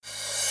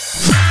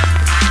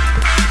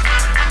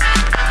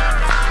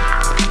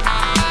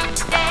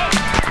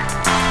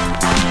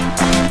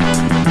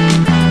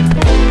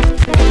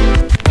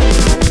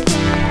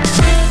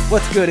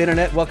good,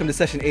 Internet? Welcome to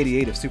session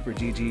 88 of Super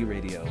GG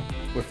Radio,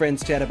 where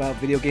friends chat about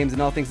video games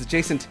and all things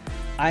adjacent.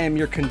 I am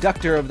your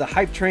conductor of the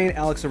hype train,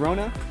 Alex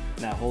Arona.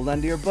 Now hold on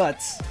to your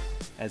butts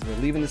as we're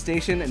leaving the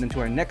station and into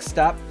our next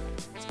stop,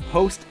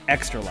 post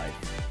Extra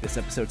Life. This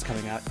episode's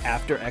coming out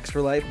after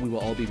Extra Life. We will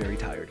all be very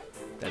tired.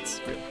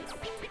 That's real.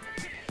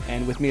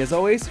 And with me, as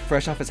always,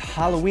 fresh off his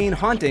Halloween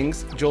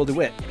hauntings, Joel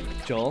DeWitt.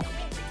 Joel,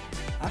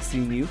 I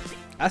seen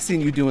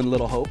you doing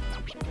Little Hope.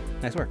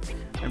 Nice work.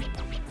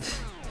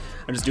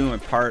 I'm just doing my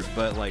part,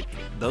 but like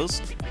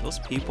those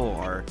people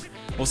are,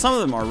 well, some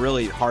of them are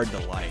really hard to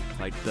like.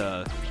 Like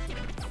the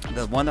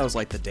one that was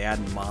like the dad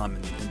and mom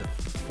in the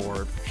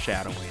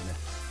foreshadowing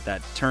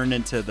that turned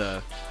into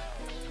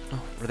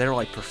were they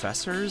like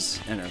professors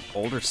and an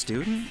older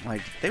student?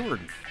 Like they were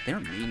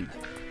mean.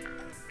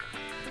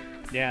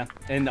 Yeah,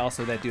 and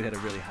also that dude had a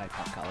really high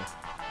pop collar.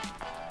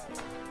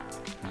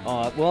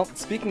 Well,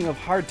 speaking of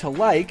hard to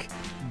like,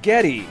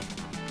 Getty.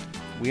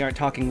 We aren't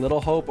talking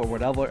Little Hope or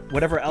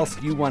whatever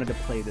else you wanted to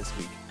play this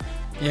week.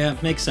 Yeah,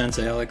 makes sense,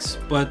 Alex.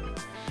 But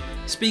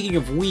speaking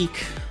of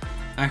weak,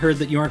 I heard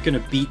that you aren't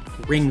going to beat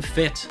Ring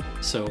Fit,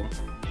 so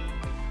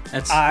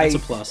that's a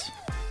plus.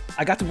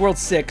 I got to World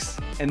 6,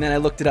 and then I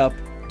looked it up.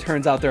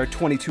 Turns out there are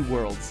 22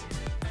 worlds.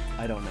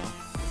 I don't know.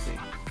 Let's see.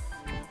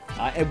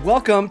 And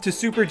welcome to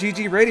Super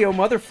GG Radio,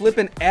 mother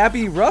flippin'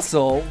 Abby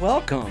Russell.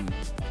 Welcome.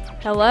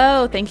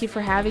 Hello, thank you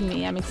for having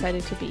me. I'm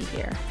excited to be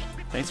here.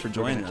 Thanks for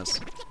joining us.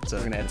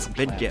 It's a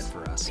big get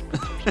for us.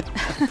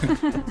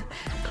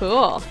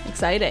 Cool.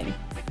 Exciting.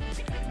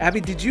 Abby,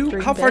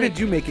 how far did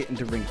you make it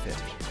into Ring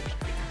Fit?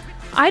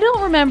 I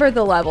don't remember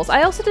the levels.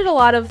 I also did a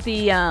lot of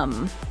the,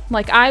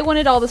 I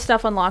wanted all the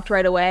stuff unlocked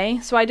right away.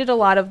 So I did a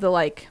lot of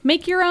the,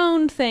 make your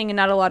own thing and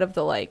not a lot of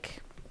the,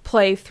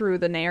 play through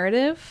the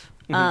narrative.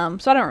 Mm-hmm.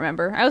 So I don't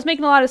remember. I was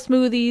making a lot of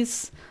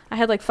smoothies. I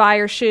had,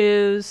 fire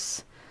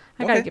shoes.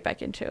 I got to get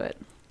back into it.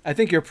 I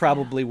think you're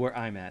probably where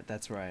I'm at.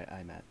 That's where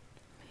I'm at.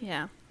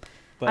 Yeah.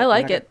 But I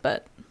like it,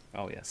 but...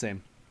 Oh, yeah,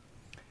 same.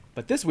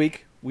 But this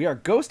week, we are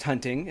ghost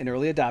hunting in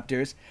early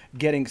adopters,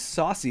 getting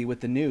saucy with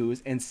the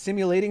news, and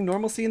simulating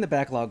normalcy in the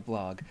backlog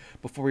blog,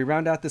 before we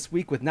round out this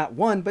week with not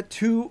one, but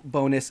two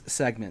bonus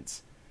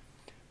segments.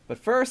 But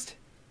first,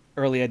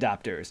 early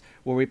adopters,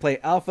 where we play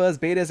alphas,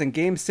 betas, and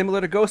games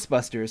similar to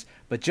Ghostbusters,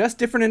 but just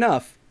different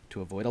enough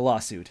to avoid a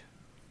lawsuit.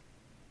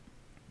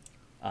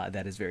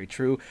 That is very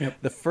true. Yep.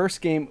 The first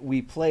game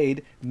we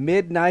played,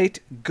 Midnight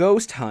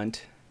Ghost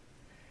Hunt.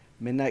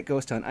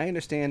 I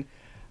understand.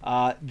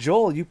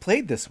 Joel, you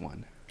played this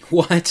one.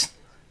 What?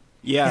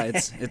 Yeah,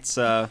 it's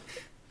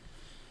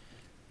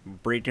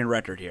breaking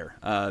record here.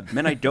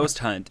 Midnight Ghost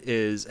Hunt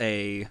is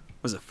a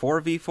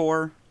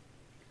 4v4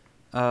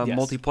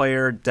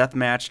 multiplayer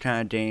deathmatch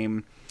kind of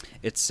game,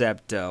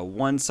 except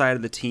one side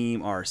of the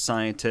team are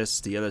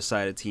scientists, the other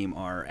side of the team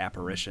are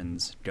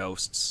apparitions,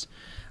 ghosts.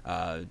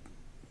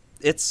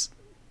 It's,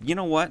 you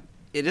know what?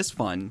 It is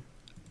fun.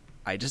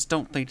 I just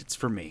don't think it's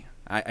for me.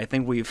 I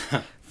think we've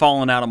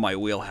fallen out of my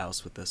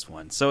wheelhouse with this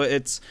one. So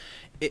it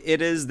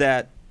is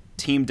that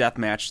team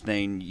deathmatch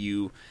thing.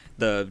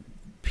 The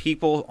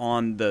people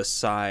on the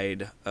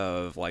side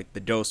of the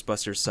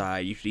Ghostbusters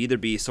side, you could either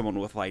be someone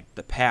with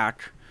the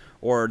pack,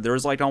 or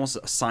there's almost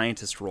a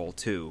scientist role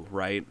too,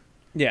 right?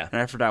 Yeah.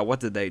 And I forgot, what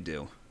did they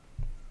do?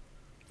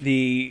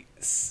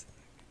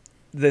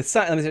 I'm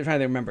trying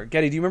to remember.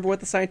 Getty, do you remember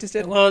what the scientist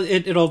did? Well,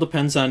 it all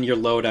depends on your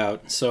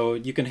loadout. So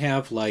you can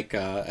have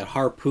a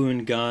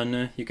harpoon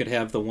gun. You could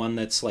have the one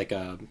that's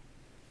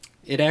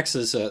it acts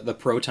as the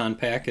proton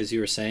pack, as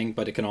you were saying,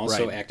 but it can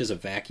also act as a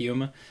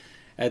vacuum.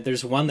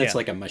 There's one that's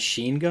a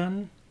machine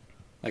gun,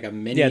 like a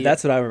mini. Yeah,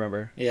 that's what I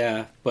remember.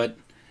 Yeah, but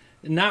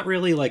not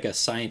really a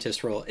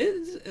scientist role.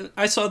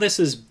 I saw this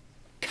as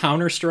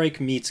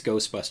Counter-Strike meets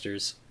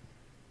Ghostbusters.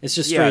 It's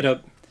just straight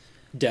up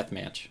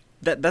deathmatch.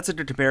 That's a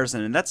good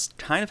comparison, and that's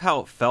kind of how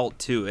it felt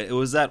too. It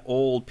was that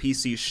old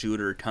PC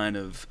shooter kind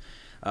of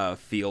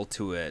feel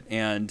to it,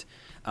 and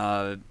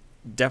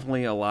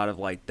definitely a lot of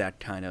that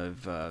kind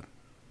of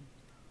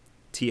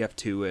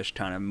TF2-ish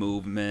kind of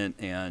movement,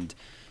 and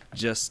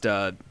just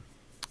the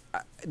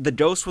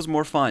Ghost was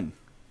more fun.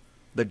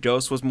 The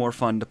Ghost was more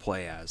fun to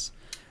play as,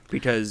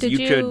 because you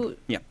could.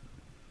 Yeah.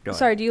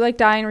 Sorry, do you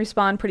die and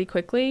respawn pretty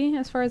quickly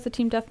as far as the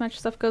team deathmatch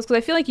stuff goes? Because I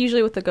feel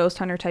usually with the Ghost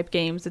Hunter type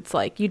games, it's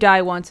you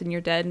die once and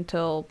you're dead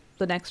until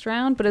the next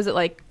round. But is it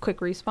quick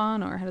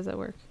respawn, or how does that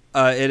work?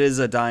 It is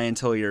a die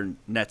until your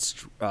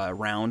next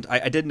round.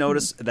 I did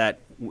notice that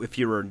if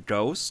you're a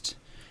ghost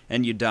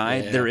and you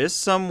die, there is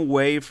some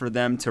way for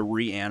them to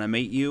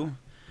reanimate you.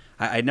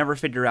 I never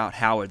figure out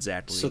how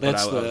exactly. So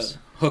that's the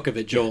hook of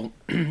it, Joel.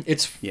 Yeah.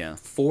 It's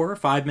 4 or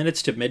 5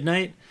 minutes to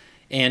midnight.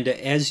 And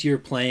as you're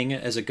playing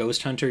as a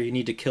ghost hunter, you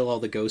need to kill all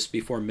the ghosts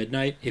before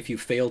midnight. If you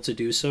fail to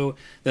do so,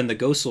 then the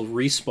ghosts will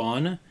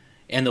respawn,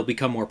 and they'll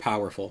become more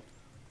powerful.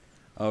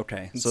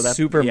 Okay, so that's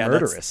super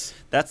murderous.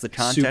 That's the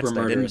context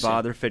I didn't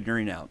bother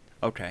figuring out.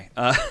 Okay,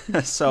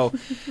 so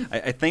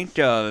I think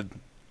the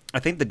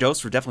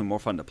ghosts were definitely more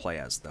fun to play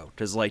as, though,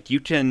 because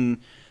you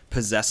can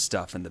possess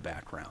stuff in the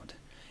background,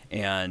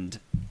 and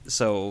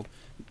so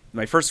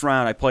my first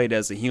round I played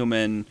as a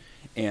human,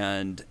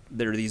 and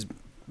there are these.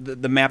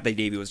 The map they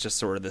gave you was just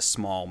sort of this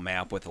small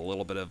map with a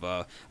little bit of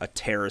a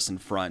terrace in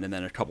front, and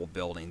then a couple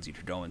buildings you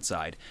could go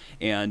inside.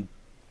 And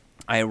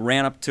I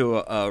ran up to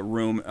a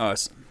room,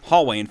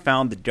 hallway, and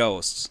found the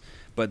ghosts,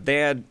 but they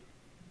had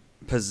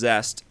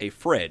possessed a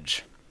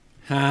fridge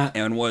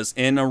and was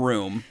in a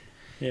room,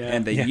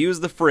 and they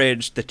used the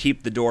fridge to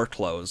keep the door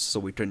closed so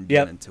we couldn't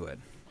get into it.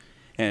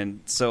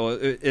 And so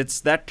it's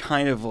that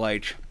kind of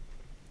like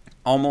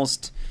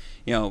almost,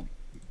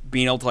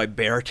 being able to like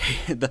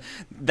barricade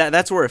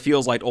that's where it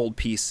feels like old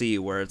PC,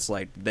 where it's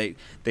like they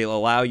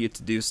allow you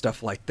to do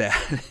stuff like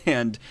that,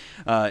 and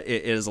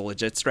it is a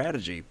legit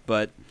strategy.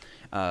 But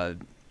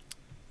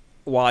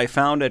while I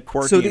found it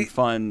quirky and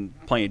fun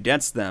playing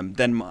against them,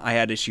 then I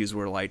had issues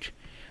where like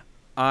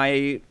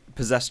I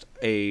possessed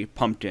a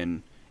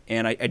pumpkin,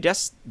 and I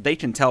guess they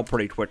can tell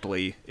pretty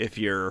quickly if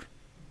you're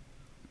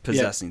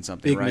possessing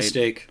something, big right?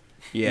 Mistake.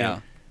 Yeah.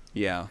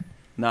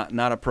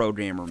 Not a pro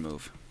gamer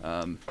move.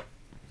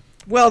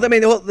 Well, I mean,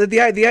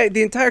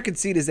 the entire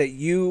conceit is that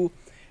you,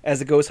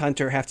 as a ghost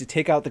hunter, have to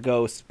take out the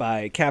ghosts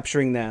by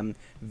capturing them,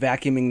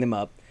 vacuuming them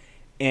up,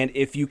 and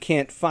if you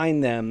can't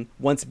find them,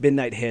 once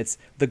midnight hits,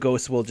 the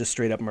ghosts will just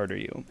straight up murder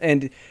you.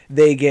 And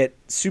they get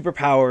super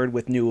powered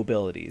with new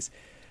abilities.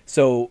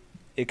 So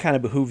it kind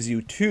of behooves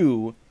you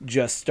to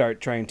just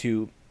start trying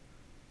to...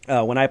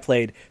 when I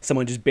played,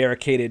 someone just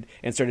barricaded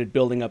and started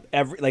building up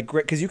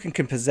because you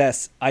can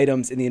possess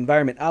items in the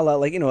environment, a la a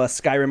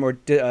Skyrim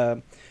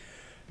or...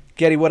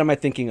 Getty, what am I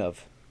thinking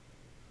of?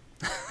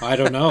 I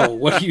don't know.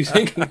 What are you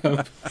thinking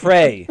of?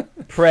 Prey.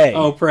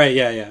 Oh, Prey.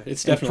 Yeah.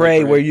 It's definitely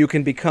Prey, where you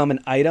can become an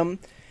item.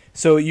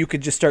 So you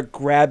could just start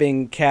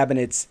grabbing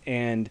cabinets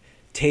and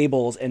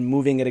tables and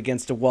moving it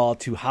against a wall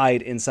to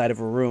hide inside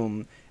of a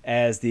room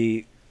as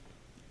the...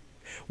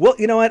 Well,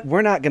 you know what?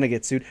 We're not going to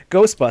get sued.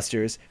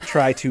 Ghostbusters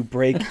try to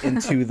break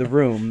into the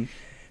room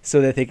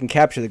so that they can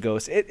capture the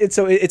ghost. It's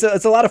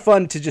a lot of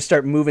fun to just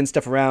start moving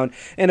stuff around.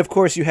 And, of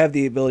course, you have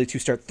the ability to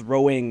start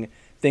throwing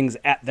things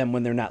at them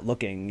when they're not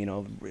looking,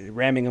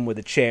 ramming them with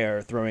a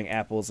chair, throwing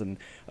apples and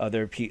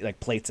other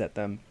plates at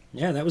them.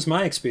 Yeah, that was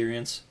my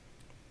experience.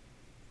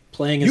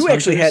 Playing as you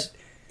hunters, actually had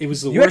it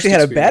was the you worst actually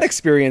had experience. a bad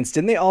experience,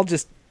 didn't they?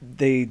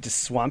 They just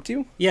swamped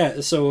you?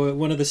 Yeah, so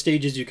one of the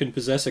stages you can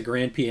possess a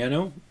grand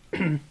piano,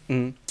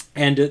 mm-hmm.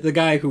 And the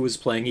guy who was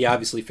playing, he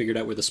obviously figured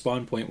out where the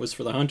spawn point was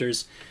for the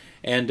hunters,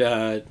 and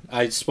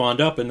I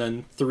spawned up, and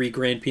then 3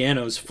 grand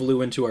pianos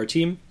flew into our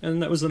team,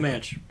 and that was the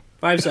match.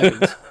 5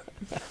 seconds.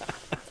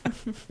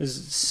 It was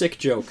a sick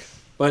joke.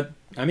 But,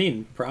 I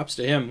mean, props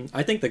to him.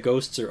 I think the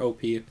ghosts are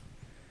OP. They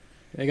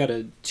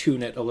gotta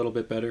tune it a little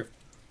bit better.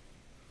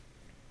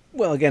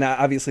 Well, again,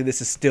 obviously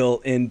this is still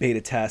in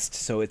beta test,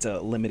 so it's a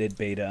limited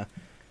beta.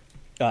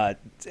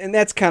 And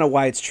that's kind of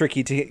why it's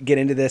tricky to get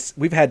into this.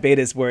 We've had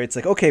betas where it's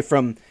like, okay,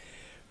 from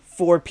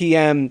 4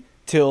 p.m.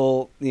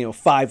 till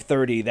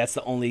 5:30, that's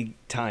the only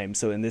time.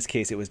 So in this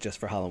case, it was just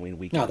for Halloween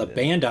weekend. No, the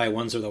Bandai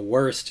ones are the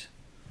worst.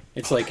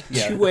 It's like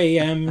 2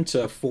 a.m.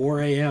 to 4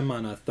 a.m.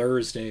 on a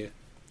Thursday.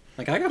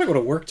 Like, I gotta go to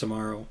work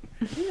tomorrow.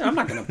 Yeah, I'm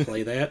not gonna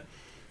play that.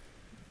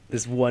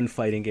 This one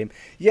fighting game.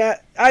 Yeah,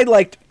 I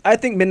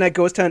think Midnight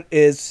Ghost Hunt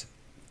is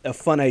a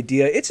fun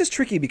idea. It's just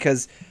tricky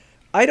because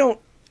I don't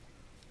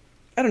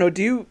know,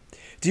 do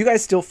you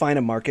guys still find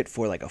a market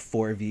for like a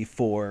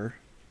 4v4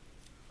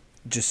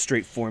 just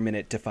straight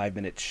 4-minute to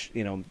 5-minute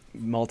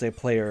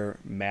multiplayer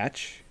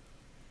match?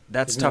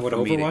 That's Isn't tough that for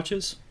what me Overwatch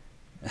is?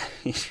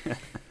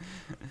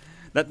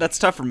 That's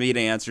tough for me to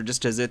answer,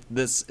 just because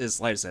this is,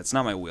 like I said, it's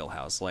not my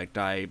wheelhouse. Like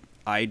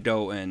I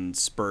go in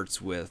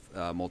spurts with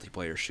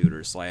multiplayer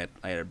shooters. So I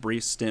had a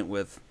brief stint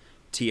with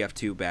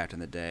TF2 back in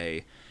the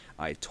day.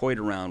 I toyed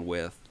around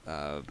with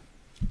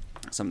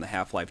some of the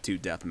Half-Life 2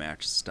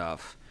 deathmatch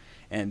stuff,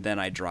 and then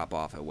I drop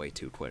off it way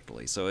too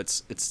quickly. So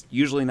it's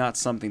usually not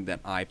something that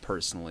I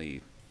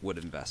personally would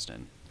invest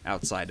in,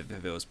 outside of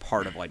if it was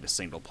part of like a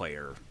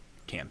single-player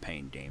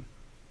campaign game.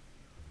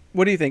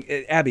 What do you think,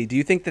 Abby? Do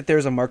you think that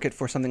there's a market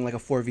for something like a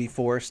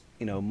 4v4,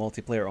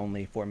 multiplayer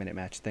only 4-minute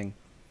match thing?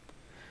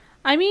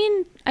 I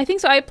mean, I think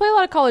so. I play a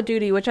lot of Call of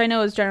Duty, which I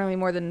know is generally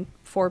more than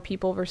 4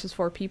 people versus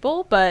 4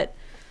 people, but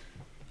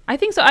I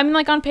think so. I mean,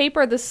 like on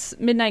paper, this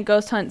Midnight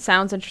Ghost Hunt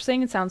sounds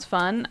interesting. It sounds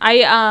fun.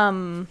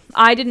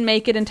 I didn't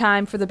make it in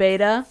time for the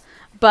beta,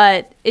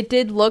 but it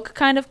did look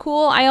kind of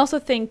cool. I also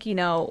think,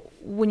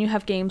 when you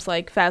have games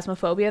like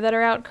Phasmophobia that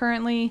are out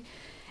currently,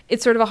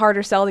 it's sort of a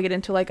harder sell to get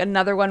into like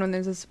another one when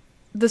there's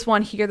this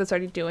one here that's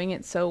already doing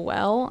it so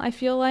well, I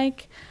feel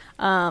like.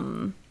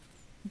 But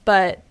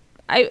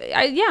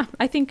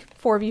I think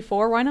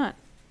 4v4, why not?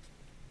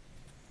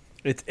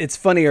 It's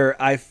funnier.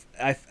 I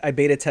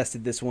beta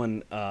tested this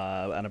one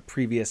on a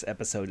previous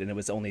episode, and it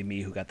was only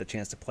me who got the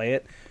chance to play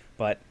it.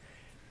 But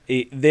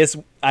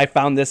I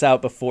found this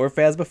out before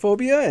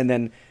Phasmophobia, and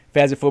then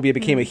Phasmophobia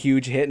became a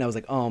huge hit, and I was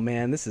like, oh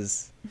man,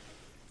 it's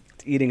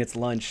eating its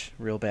lunch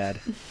real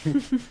bad.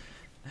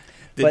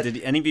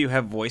 Did any of you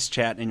have voice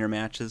chat in your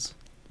matches?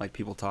 Like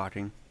people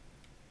talking?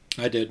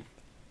 I did.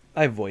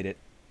 I avoid it.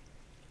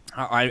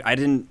 I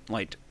didn't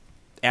like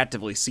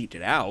actively seeked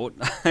it out.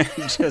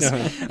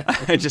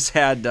 I just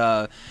had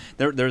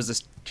there was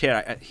this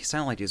kid. He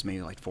sounded like he was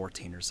maybe like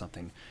 14 or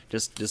something.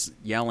 Just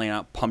yelling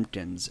out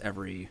pumpkins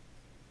every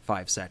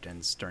 5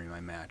 seconds during my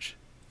match.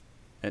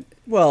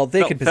 Well,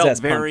 they could possess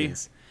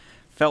pumpkins.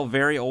 Felt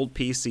very old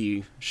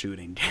PC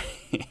shooting.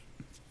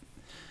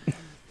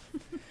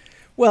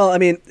 Well, I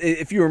mean,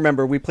 if you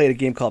remember, we played a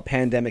game called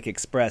Pandemic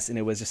Express, and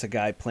it was just a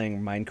guy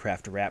playing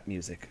Minecraft rap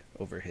music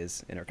over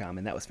his intercom,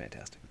 and that was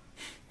fantastic.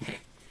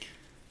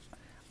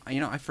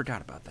 I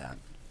forgot about that.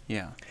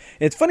 Yeah.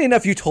 It's funny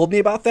enough, you told me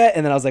about that,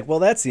 and then I was like, well,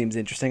 that seems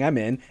interesting. I'm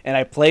in. And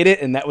I played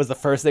it, and that was the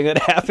first thing that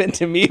happened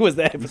to me, was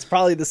that it was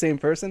probably the same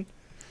person.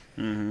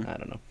 Mm-hmm. I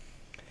don't know.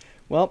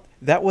 Well,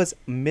 that was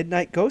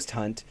Midnight Ghost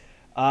Hunt.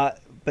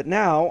 But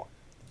now,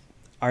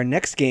 our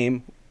next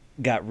game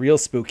got real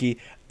spooky.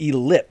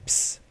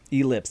 Elypse.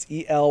 Elypse.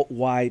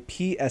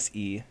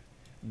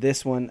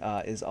 This one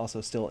is also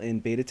still in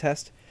beta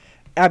test.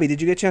 Abby, did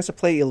you get a chance to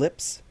play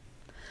Elypse?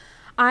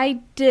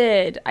 I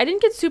did. I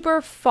didn't get super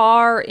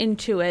far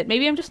into it.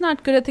 Maybe I'm just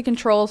not good at the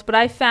controls, but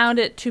I found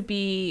it to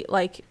be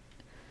like,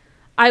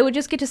 I would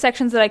just get to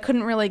sections that I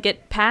couldn't really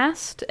get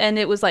past, and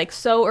it was like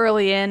so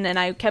early in, and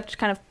I kept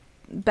kind of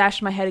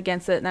bashing my head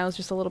against it, and I was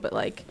just a little bit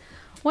like,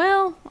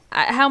 well,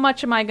 how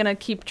much am I going to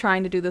keep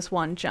trying to do this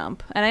one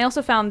jump? And I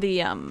also found the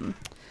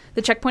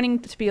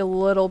checkpointing to be a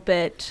little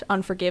bit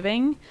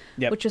unforgiving,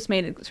 which just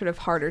made it sort of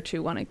harder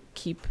to want to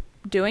keep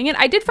doing it.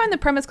 I did find the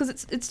premise,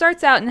 because it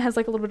starts out and has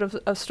like a little bit of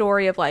a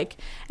story of like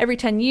every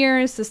 10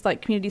 years this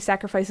like community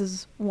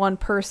sacrifices one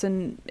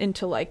person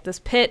into like this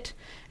pit,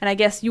 and I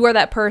guess you are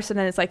that person,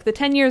 and it's like the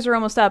 10 years are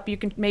almost up, you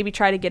can maybe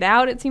try to get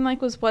out, it seemed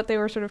like was what they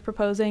were sort of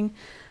proposing.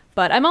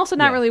 But I'm also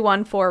not really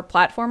one for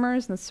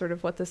platformers, and that's sort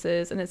of what this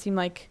is, and it seemed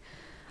like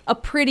a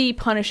pretty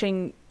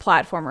punishing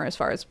platformer as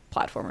far as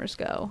platformers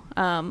go.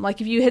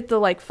 Like if you hit the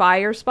like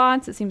fire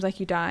spots, it seems like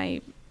you die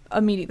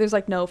immediately. There's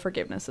like no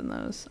forgiveness in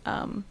those.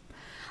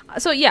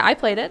 So yeah, I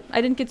played it.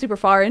 I didn't get super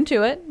far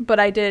into it, but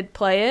I did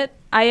play it.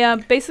 I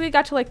basically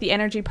got to like the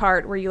energy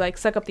part where you like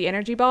suck up the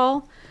energy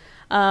ball.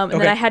 And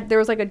then there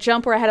was like a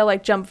jump where I had to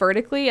like jump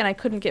vertically, and I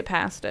couldn't get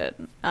past it.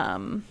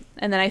 And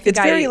then I think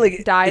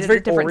died at a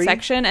different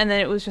section, and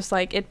then it was just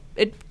like,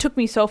 it took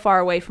me so far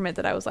away from it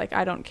that I was like,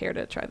 I don't care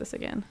to try this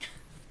again.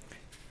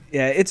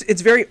 Yeah,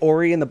 it's very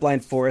Ori in the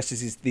Blind Forest.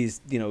 Is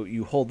these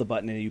you hold the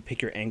button and you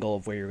pick your angle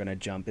of where you're going to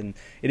jump, and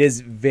it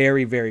is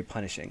very, very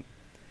punishing.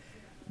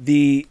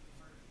 The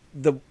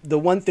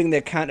one thing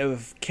that kind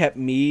of kept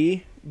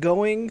me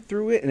going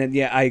through it, and then,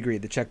 yeah, I agree,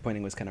 the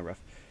checkpointing was kind of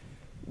rough,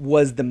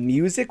 was the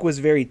music was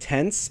very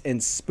tense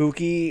and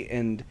spooky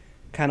and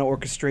kind of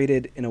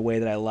orchestrated in a way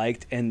that I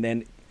liked. And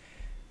then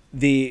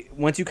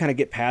once you kind of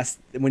get past,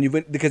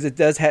 because it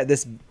does have,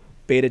 this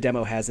beta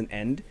demo has an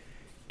end,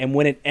 and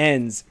when it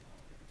ends,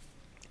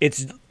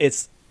 it's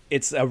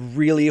a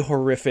really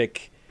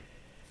horrific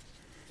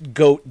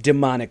goat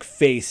demonic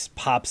face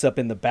pops up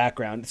in the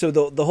background. So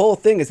the whole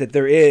thing is that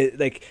there is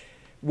like,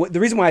 the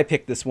reason why I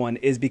picked this one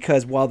is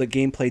because while the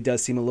gameplay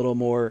does seem a little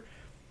more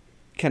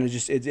kind of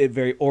just it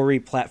very Ori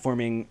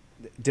platforming,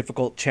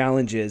 difficult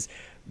challenges,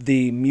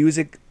 the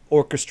music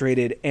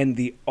orchestrated and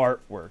the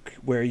artwork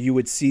where you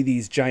would see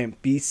these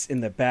giant beasts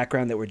in the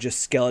background that were just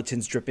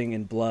skeletons dripping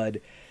in blood,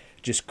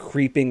 just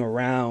creeping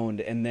around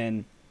and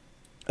then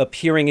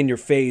appearing in your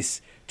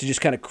face to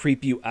just kind of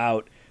creep you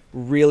out,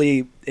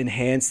 really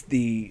enhanced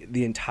the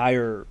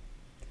entire,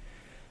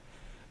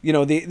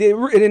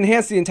 it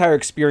enhanced the entire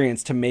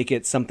experience to make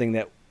it something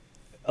that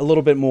a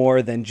little bit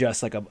more than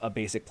just like a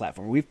basic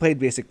platformer. We've played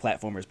basic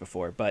platformers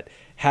before, but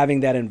having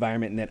that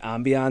environment and that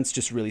ambiance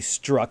just really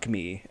struck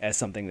me as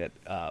something that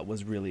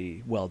was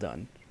really well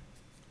done.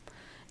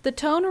 The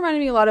tone reminded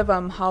me a lot of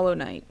Hollow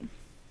Knight.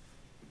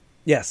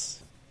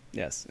 Yes,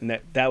 and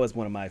that was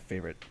one of my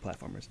favorite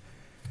platformers.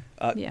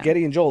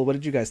 Getty and Joel, what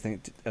did you guys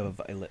think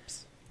of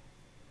Elypse?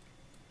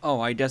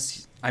 Oh,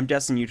 I'm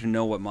guessing you to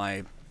know what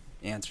my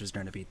answer is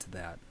going to be to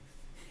that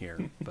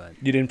here, but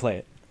you didn't play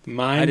it.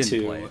 Mine I didn't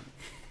too. play it.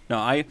 No,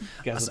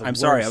 I'm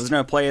sorry. I was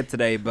going to play it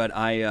today, but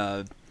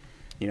I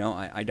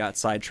got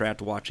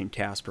sidetracked watching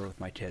Casper with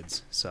my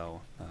kids.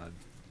 So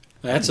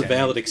that's a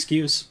valid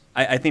excuse.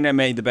 I think I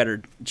made the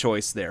better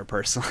choice there,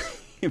 personally.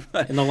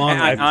 But in the long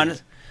run,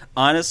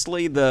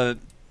 honestly,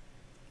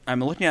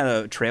 I'm looking at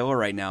a trailer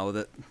right now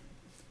that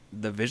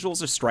the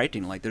visuals are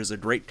striking. Like, there's a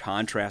great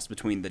contrast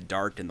between the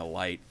dark and the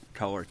light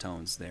color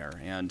tones there,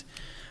 and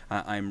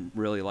I'm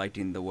really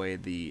liking the way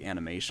the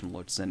animation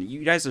looks. And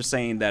you guys are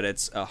saying that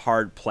it's a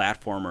hard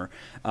platformer,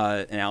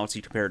 and Alex,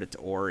 you compared it to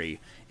Ori.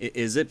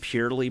 Is it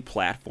purely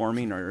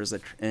platforming, or is there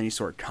any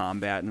sort of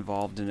combat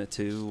involved in it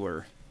too?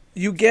 Or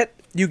you get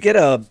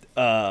a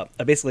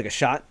basically like a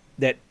shot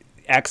that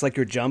acts like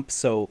your jump,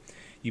 so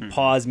you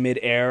pause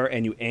mid-air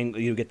and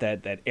you get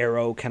that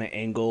arrow kind of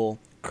angle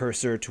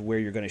cursor to where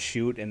you're going to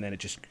shoot, and then it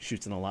just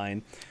shoots in a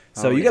line.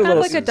 So you get kind of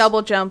like a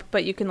double jump,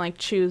 but you can like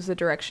choose the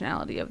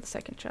directionality of the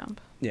second jump.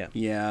 Yeah.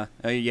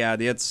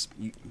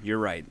 You're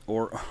right.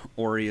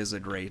 Ori is a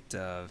great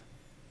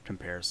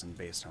comparison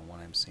based on what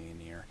I'm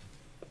seeing here.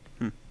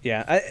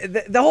 Yeah,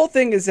 the whole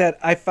thing is that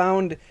I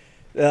found,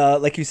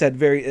 like you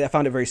said, I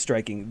found it very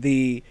striking.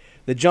 The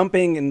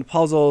jumping and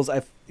puzzles,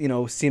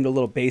 seemed a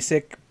little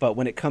basic, but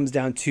when it comes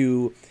down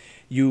to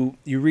you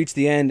reach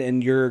the end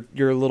and your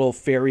little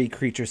fairy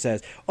creature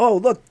says, "Oh,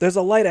 look, there's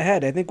a light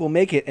ahead. I think we'll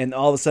make it." And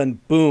all of a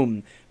sudden,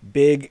 boom,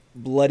 big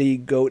bloody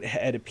goat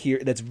head appear.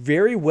 That's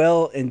very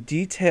well and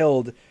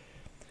detailed,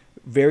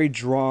 very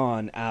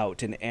drawn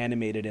out and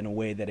animated in a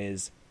way that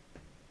is,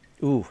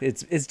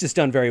 it's just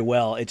done very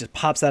well. It just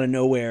pops out of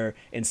nowhere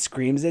and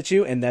screams at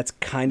you, and that's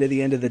kind of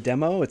the end of the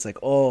demo. It's like,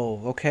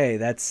 oh, okay,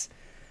 that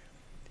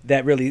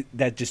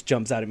just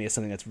jumps out at me as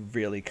something that's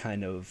really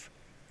kind of,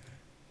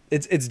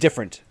 it's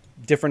different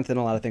than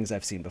a lot of things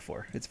I've seen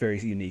before. It's very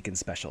unique and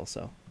special.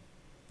 So,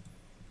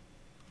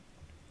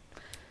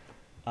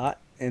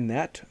 and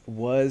that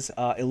was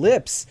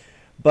Ellipse.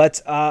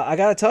 But I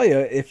gotta tell you,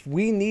 if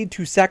we need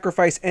to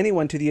sacrifice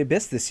anyone to the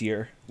abyss this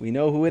year, we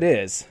know who it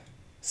is.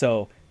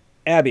 So,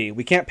 Abby,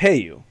 we can't pay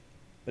you,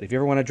 but if you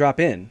ever want to drop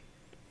in,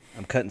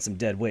 I'm cutting some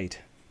dead weight.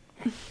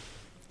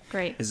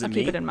 Great. Is it I'll me?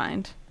 keep it in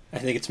mind. I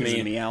think it's Is me.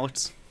 it me,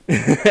 Alex?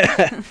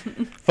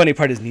 Funny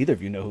part is neither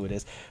of you know who it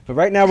is. But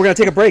right now, we're going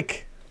to take a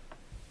break.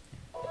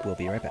 We'll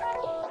be right back.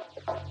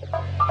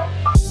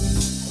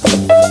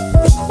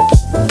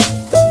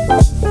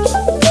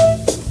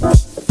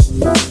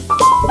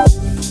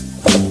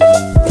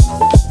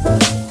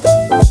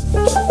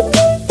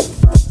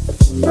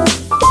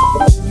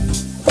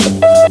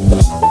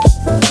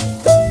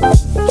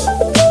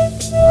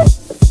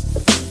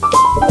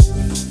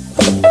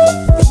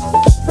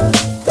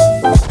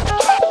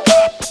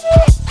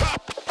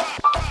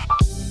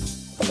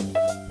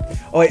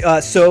 Oh, wait,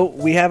 so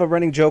we have a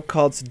running joke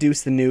called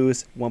Seduce the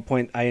News. At one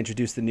point, I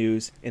introduced the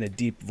news in a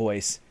deep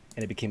voice,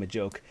 and it became a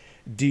joke.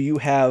 Do you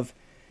have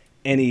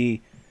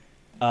any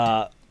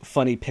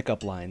funny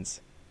pickup lines?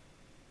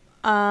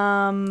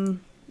 No.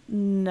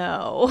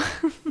 Or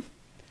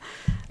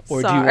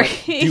Sorry.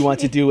 do you want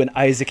to do an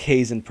Isaac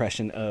Hayes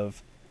impression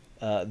of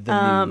the news?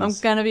 I'm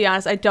gonna be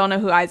honest. I don't know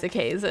who Isaac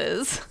Hayes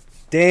is.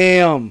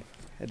 Damn.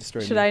 That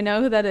destroyed Should me. I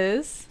know who that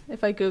is?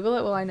 If I Google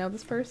it, will I know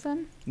this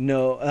person?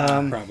 No.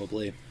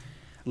 Probably.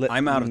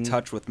 I'm out of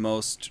touch with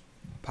most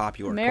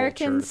popular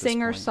American culture at this point.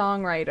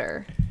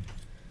 singer-songwriter.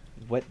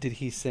 What did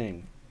he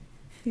sing?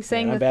 He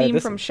sang I'm the bad at theme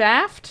this from one.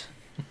 Shaft.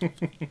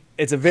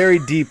 It's a very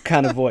deep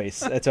kind of voice.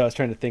 That's what I was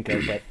trying to think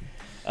of. But,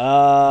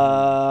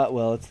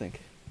 well, let's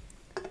think.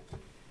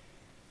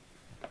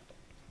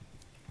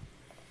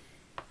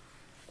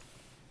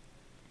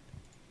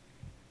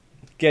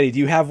 Getty, do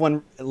you have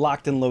one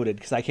locked and loaded?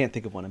 Because I can't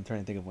think of one. I'm trying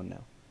to think of one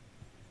now.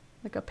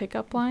 Like a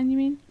pickup line, you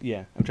mean?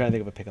 Yeah, I'm trying to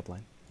think of a pickup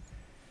line.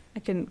 I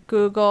can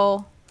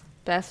Google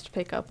best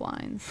pickup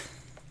lines.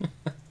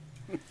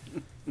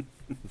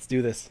 Let's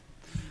do this.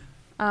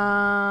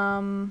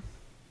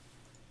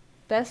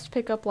 Best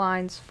pickup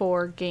lines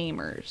for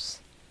gamers.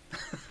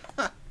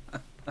 This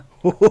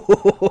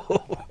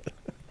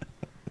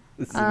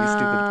is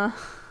gonna be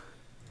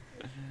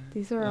stupid.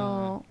 These are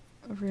all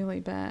really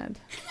bad.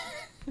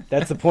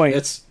 That's the point.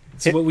 It's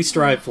what we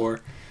strive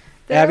for.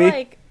 They're Abby?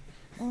 like,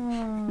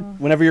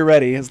 Whenever you're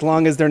ready, as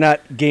long as they're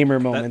not gamer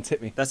moments,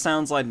 hit me. That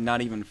sounds like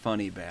not even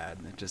funny bad.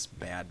 Just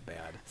bad.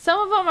 some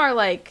of them are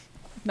like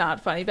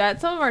not funny bad.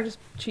 Some of them are just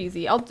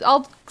cheesy.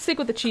 I'll stick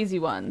with the cheesy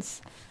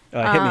ones.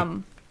 Hit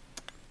me.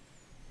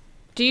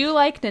 Do you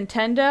like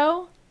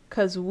Nintendo?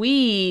 'Cause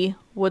we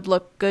would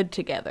look good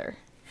together.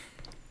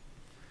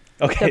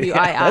 Okay.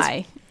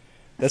 WII.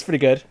 That's pretty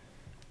good.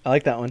 I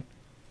like that one.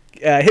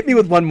 Hit me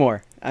with one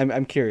more.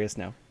 I'm curious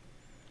now.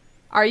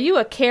 Are you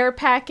a care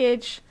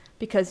package?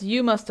 Because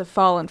you must have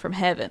fallen from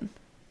heaven.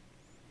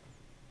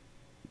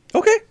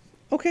 Okay.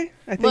 I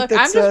think Look,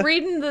 that's, I'm just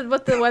reading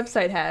what the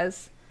website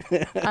has.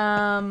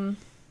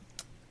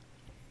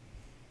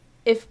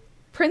 If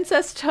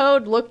Princess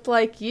Toad looked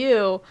like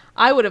you,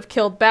 I would have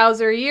killed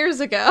Bowser years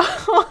ago.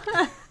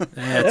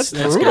 That's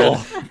brutal.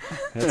 good.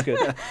 That's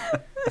good.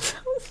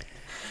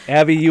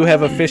 Abby, you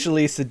have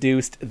officially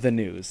seduced the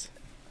news.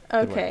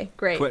 Okay,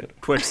 great.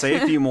 Quick, say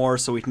a few more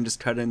so we can just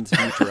cut into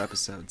future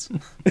episodes.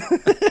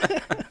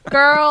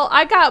 Girl,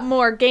 I got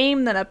more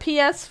game than a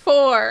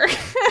PS4.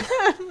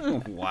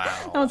 Wow.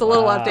 That one's a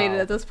little outdated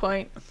at this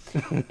point.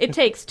 It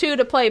takes two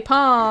to play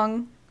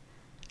Pong.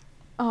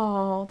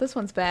 Oh, this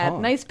one's bad.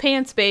 Pong. Nice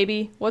pants,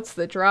 baby. What's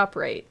the drop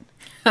rate?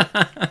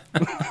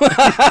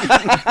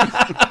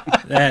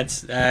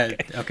 That's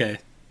okay.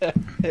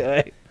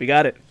 We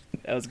got it.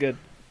 That was good.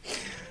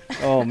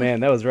 Oh, man,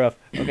 that was rough.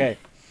 Okay.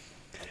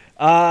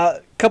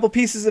 Couple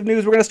pieces of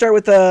news. We're going to start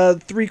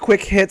with three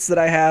quick hits that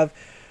I have.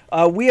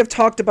 We have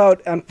talked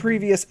about on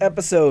previous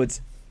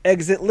episodes,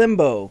 Exit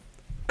Limbo,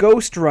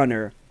 Ghost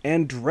Runner,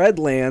 and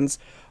Dreadlands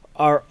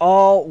are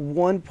all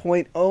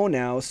 1.0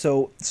 now.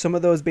 So some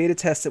of those beta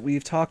tests that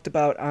we've talked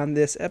about on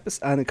this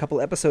episode, on a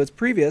couple episodes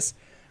previous,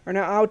 are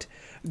now out.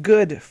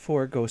 Good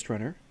for Ghost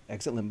Runner,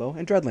 Exit Limbo,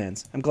 and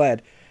Dreadlands. I'm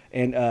glad.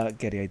 And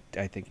Getty,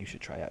 I think you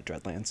should try out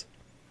Dreadlands.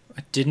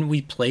 Didn't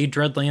we play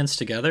Dreadlands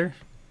together?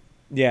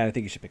 Yeah, I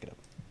think you should pick it up.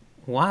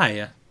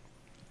 Why?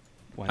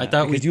 Why I not?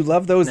 thought because we- you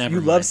love those. Never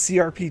You love mind.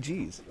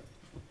 CRPGs.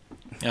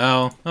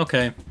 Oh,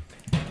 okay.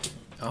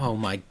 Oh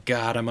my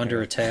God, I'm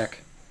under attack.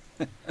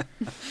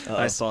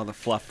 I saw the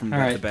fluff from All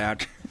the right.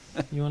 badge.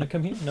 You want to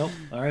come here? Nope.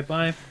 All right,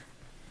 bye.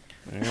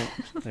 All right,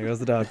 there goes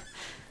the dog.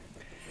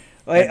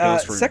 That Wait,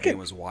 Ghost Runner second game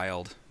was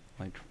wild.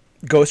 Like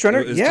Ghost Runner.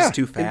 it was Yeah, just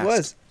too fast. it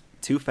was.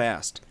 Too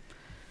fast.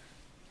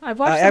 I've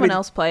watched Abby- someone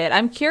else play it.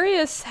 I'm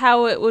curious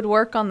how it would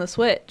work on the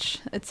Switch.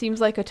 It seems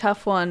like a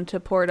tough one to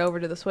port over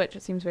to the Switch.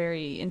 It seems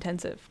very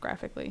intensive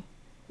graphically.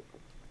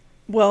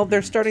 Well,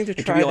 they're starting to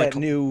could try be like-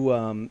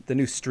 that the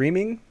new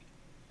streaming.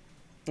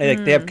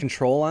 Like they have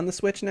control on the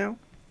Switch now.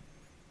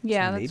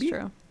 Yeah, So that's maybe?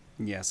 true.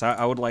 Yes,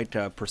 I would like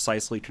a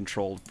precisely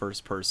controlled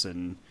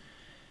first-person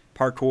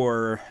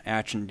parkour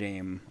action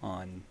game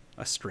on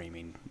a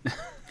streaming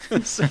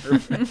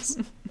service.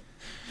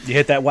 You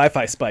hit that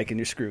Wi-Fi spike and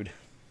you're screwed.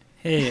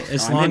 Hey,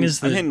 as I'm long hitting- as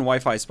the I'm hitting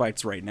Wi-Fi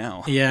spikes right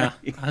now. yeah,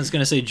 I was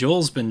gonna say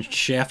Joel's been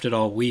shafted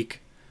all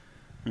week,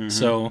 Mm-hmm.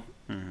 so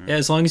yeah,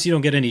 as long as you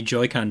don't get any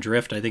Joy-Con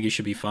drift, I think you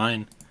should be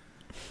fine.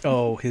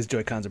 Oh, his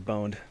Joy-Cons are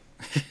boned.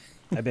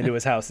 I've been to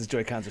his house. His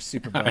Joy-Cons are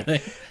super Are boned.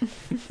 they?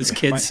 This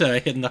kid's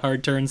hitting the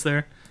hard turns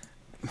there.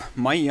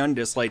 My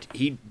youngest, like,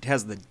 he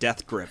has the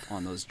death grip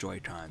on those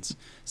Joy-Cons.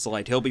 So,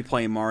 like, he'll be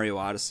playing Mario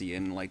Odyssey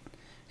and, like,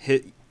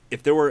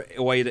 if there were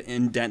a way to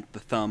indent the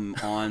thumb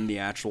on the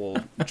actual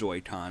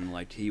Joy-Con,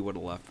 like, he would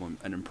have left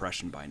an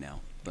impression by now.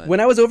 But When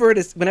I was over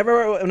at when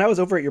I was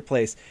over at your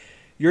place,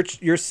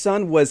 your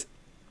son was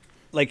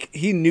like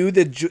he knew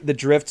the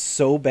drift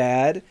so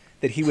bad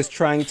that he was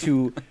trying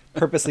to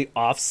purposely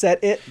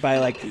offset it by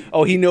like,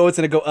 oh, he knows it's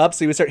going to go up, so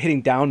he would start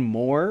hitting down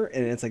more,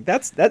 and it's like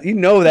that's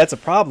a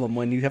problem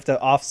when you have to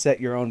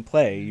offset your own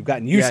play. You've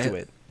gotten used to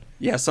it.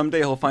 Yeah, someday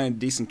he'll find a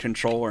decent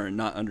controller and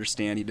not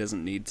understand he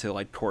doesn't need to,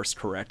 like, course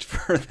correct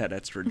for that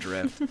extra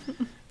drift.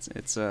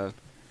 It's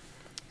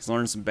he's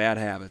learned some bad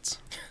habits.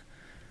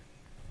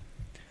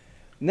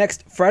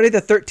 Next, Friday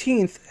the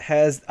 13th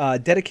has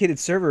dedicated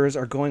servers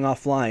are going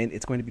offline.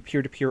 It's going to be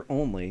peer-to-peer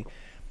only.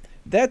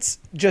 That's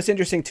just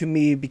interesting to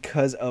me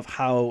because of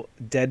how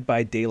Dead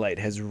by Daylight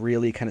has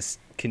really kind of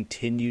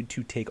continued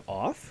to take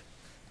off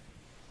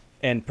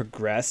and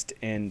progressed.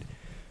 And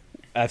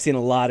I've seen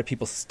a lot of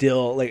people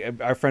still, like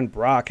our friend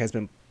Brock has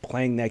been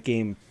playing that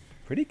game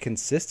pretty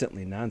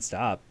consistently,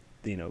 nonstop,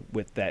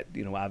 with that,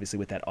 obviously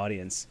with that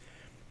audience.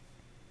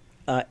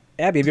 Abby,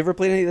 have you ever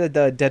played any of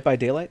the Dead by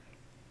Daylight?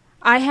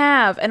 I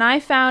have, and I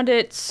found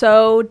it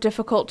so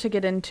difficult to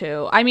get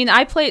into. I mean,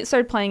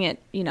 started playing it,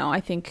 I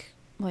think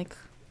like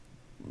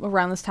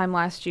around this time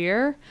last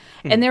year,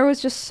 and there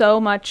was just so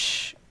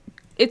much.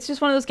 It's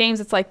just one of those games.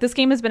 It's like this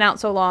game has been out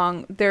so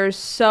long. There's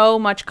so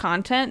much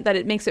content that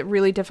it makes it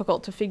really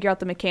difficult to figure out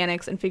the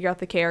mechanics and figure out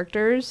the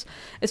characters,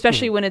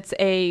 especially when it's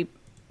a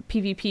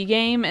PvP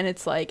game and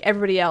it's like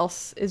everybody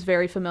else is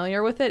very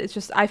familiar with it. It's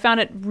just I found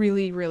it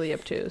really, really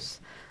obtuse.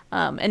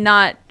 And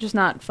not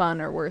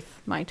fun or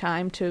worth my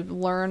time to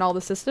learn all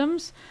the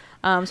systems.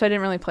 So I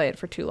didn't really play it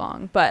for too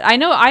long. But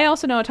I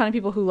also know a ton of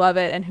people who love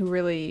it and who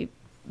really,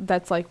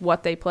 that's like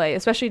what they play,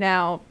 especially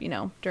now,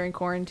 during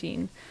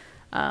quarantine.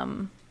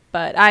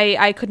 But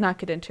I could not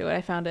get into it.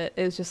 I found it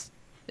was just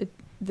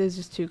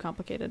just too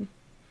complicated.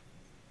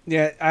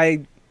 Yeah,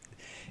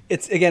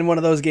 it's again one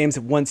of those games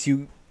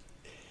that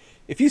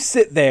if you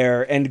sit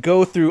there and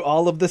go through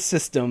all of the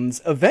systems,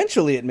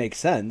 eventually it makes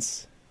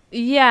sense.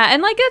 Yeah,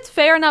 and like it's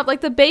fair enough.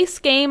 Like the base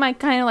game I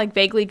kind of like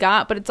vaguely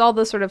got, but it's all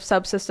the sort of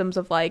subsystems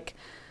of like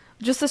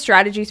just the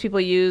strategies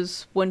people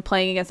use when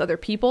playing against other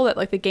people that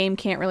like the game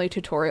can't really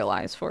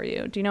tutorialize for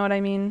you. Do you know what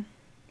I mean?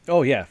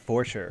 Oh yeah,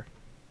 for sure.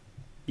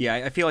 Yeah,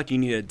 I feel like you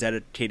need a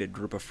dedicated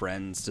group of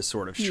friends to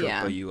sort of Sherpa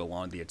Yeah. you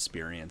along the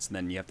experience, and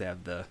then you have to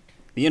have the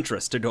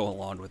interest to go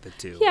along with it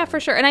too. Yeah, for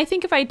sure. And I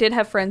think if I did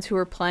have friends who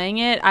were playing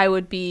it, I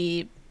would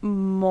be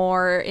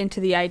more into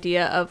the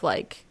idea of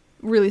like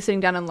really sitting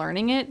down and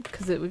learning it,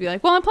 because it would be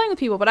like, well, I'm playing with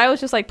people, but I was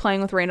just like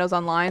playing with randos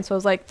online, so I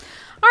was like,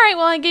 all right,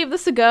 well, I gave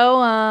this a go.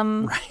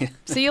 Right.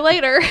 See you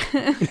later.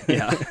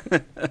 Yeah.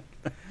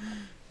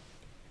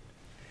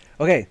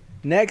 Okay,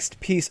 next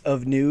piece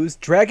of news: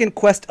 Dragon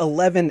Quest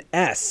XI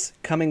S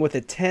coming with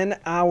a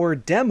 10-hour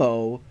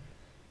demo.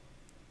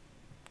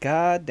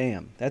 God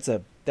damn, that's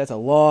a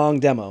long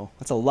demo.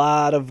 That's a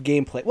lot of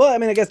gameplay. Well, I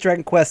mean, I guess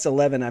Dragon Quest XI,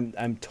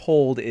 I'm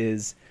told,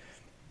 is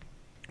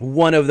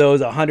one of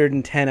those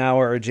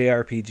 110-hour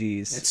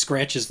JRPGs. It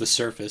scratches the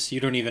surface. You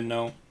don't even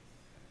know.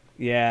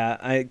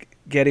 Yeah,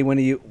 Getty, when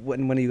are you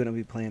going to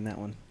be playing that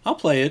one? I'll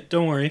play it.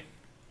 Don't worry.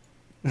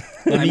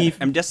 Let me.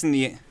 I'm guessing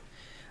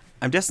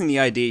the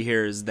idea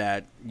here is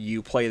that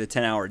you play the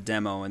 10-hour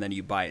demo and then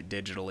you buy it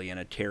digitally and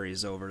it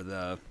carries over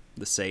the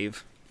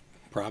save.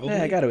 Probably.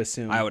 Yeah, I got to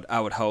assume. I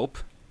would hope.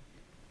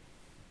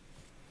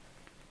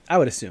 I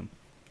would assume.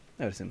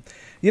 I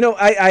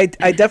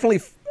definitely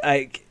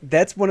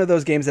that's one of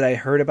those games that I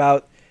heard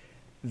about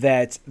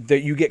that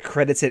you get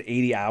credits at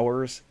 80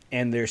 hours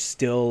and there's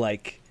still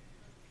like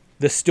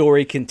the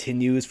story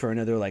continues for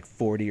another like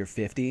 40 or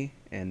 50,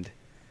 and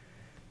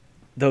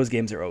those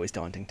games are always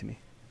daunting to me.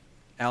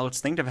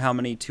 Alex, think of how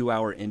many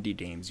 2-hour indie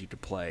games you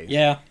could play.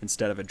 Yeah.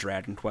 Instead of a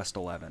Dragon Quest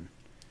 11.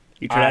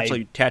 You could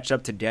actually catch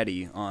up to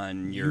Deddy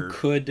on your. You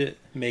could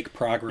make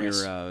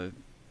progress. Your,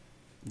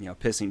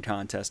 pissing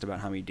contest about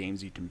how many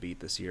games you can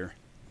beat this year.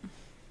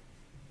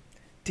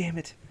 Damn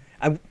it!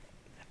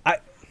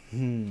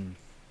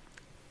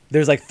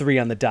 There's like 3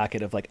 on the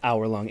docket of like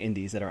hour-long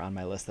indies that are on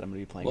my list that I'm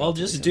going to be playing. Well,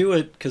 just do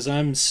it, because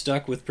I'm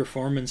stuck with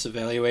performance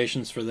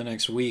evaluations for the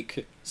next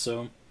week,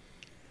 so...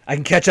 I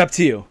can catch up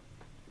to you.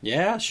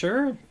 Yeah,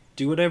 sure.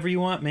 Do whatever you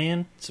want,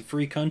 man. It's a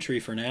free country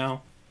for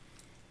now.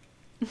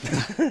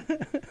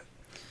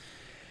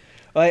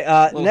 All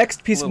right,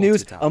 next piece of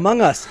news,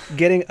 Among Us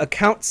getting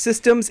account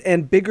systems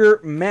and bigger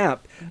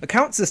map.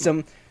 Account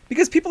system,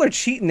 because people are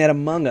cheating at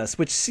Among Us,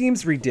 which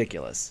seems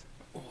ridiculous.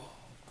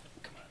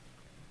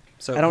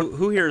 So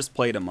who here has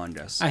played Among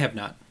Us? I have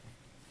not.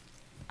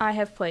 I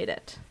have played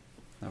it.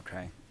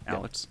 Okay.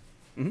 Alex?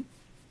 Mm-hmm.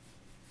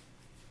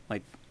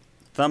 Like,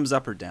 thumbs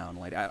up or down?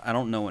 Like, I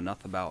don't know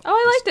enough about Oh,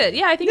 I liked this it.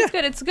 Yeah, I think it's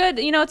good. It's good.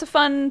 It's a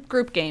fun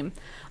group game.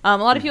 A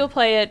lot of people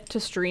play it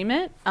to stream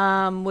it,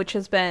 which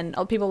has been...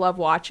 People love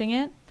watching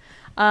it.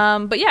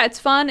 But yeah, it's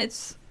fun.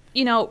 It's,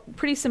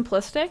 pretty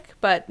simplistic,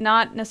 but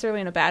not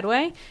necessarily in a bad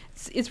way.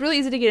 It's really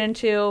easy to get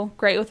into.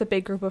 Great with a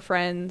big group of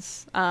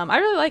friends. I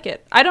really like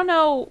it. I don't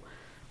know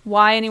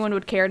why anyone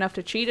would care enough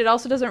to cheat. It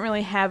also doesn't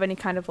really have any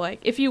kind of like,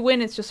 if you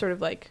win, it's just sort of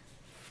like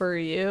for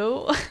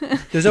you.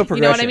 There's no progression.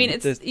 You know what I mean?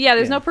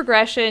 There's no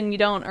progression. You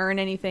don't earn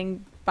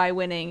anything by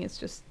winning. It's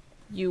just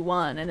you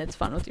won, and it's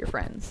fun with your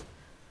friends.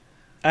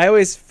 I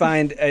always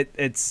find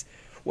it's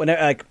when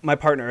my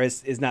partner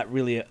is not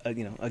really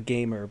a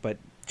gamer, but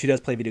she does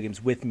play video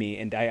games with me,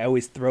 and I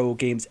always throw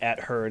games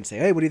at her and say,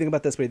 hey, what do you think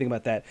about this? What do you think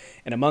about that?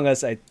 And Among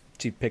Us,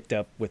 she picked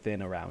up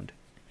within a round.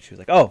 She was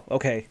like, oh,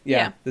 okay,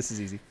 yeah. This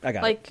is easy. I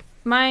got it.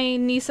 My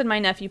niece and my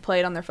nephew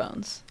played on their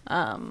phones.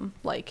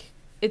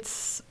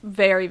 It's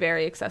very,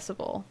 very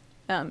accessible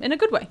in a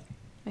good way,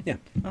 I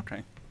think. Yeah.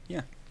 Okay.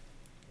 Yeah.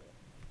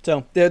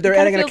 So they're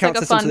adding an account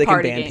system so they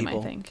can ban people.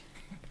 I think.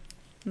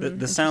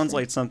 This sounds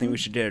like something we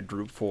should get a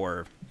group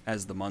for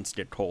as the months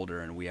get colder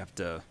and we have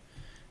to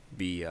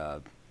be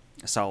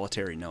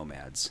solitary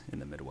nomads in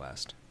the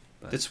Midwest.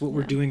 But, that's what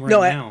we're doing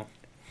now.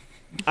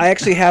 I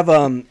actually have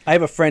I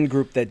have a friend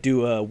group that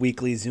do a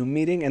weekly Zoom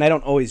meeting, and I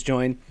don't always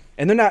join.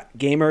 And they're not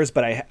gamers,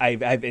 but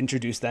I've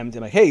introduced them to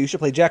like, hey, you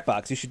should play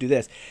Jackbox. You should do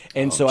this.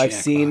 And so I've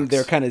seen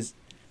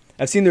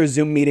I've seen their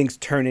Zoom meetings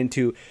turn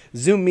into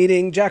Zoom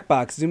meeting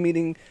Jackbox, Zoom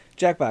meeting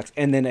Jackbox.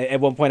 And then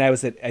at one point I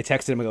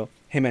texted him and go,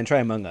 hey man, try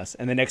Among Us.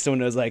 And the next one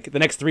was like, the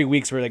next 3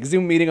 weeks were like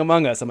Zoom meeting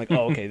Among Us. I'm like,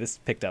 oh, okay, this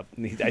picked up.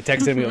 And I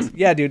texted him and he goes,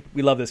 yeah, dude,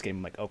 we love this game.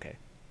 I'm like, okay,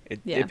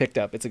 it picked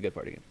up. It's a good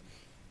party game.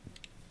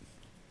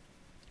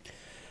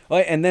 All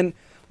right, and then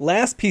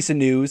last piece of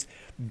news,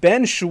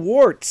 Ben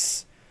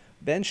Schwartz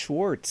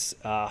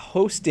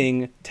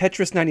hosting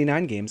Tetris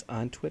 99 games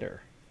on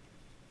Twitter.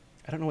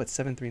 I don't know what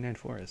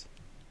 7394 is.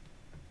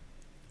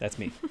 That's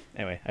me.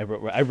 Anyway,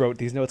 I wrote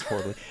these notes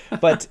horribly.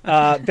 But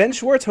Ben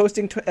Schwartz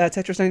hosting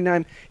Tetris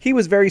 99, he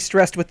was very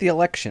stressed with the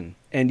election.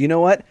 And you know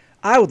what?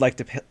 I would like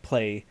to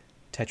play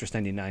Tetris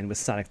 99 with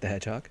Sonic the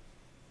Hedgehog.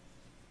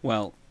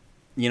 Well,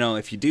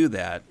 if you do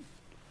that,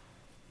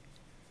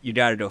 you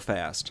got to go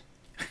fast.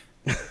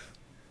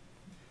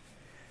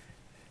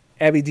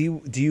 Abby,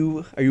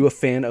 are you a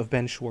fan of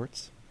Ben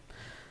Schwartz?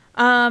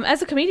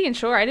 As a comedian,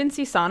 sure. I didn't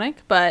see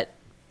Sonic, but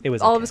it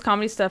was all of his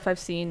comedy stuff I've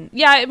seen.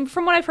 Yeah,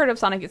 from what I've heard of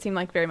Sonic, it seemed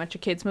like very much a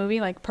kids movie,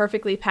 like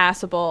perfectly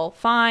passable,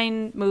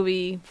 fine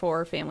movie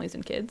for families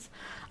and kids.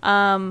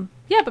 But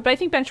I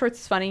think Ben Schwartz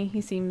is funny.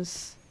 He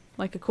seems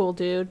like a cool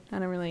dude. I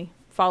don't really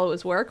follow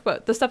his work,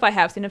 but the stuff I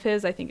have seen of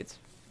his, I think it's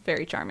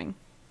very charming.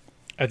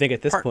 I think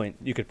at this point,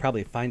 you could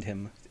probably find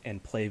him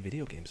and play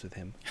video games with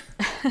him,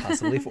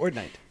 possibly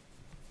Fortnite.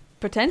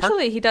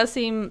 Potentially. He does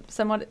seem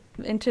somewhat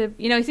into,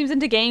 he seems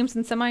into games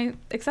and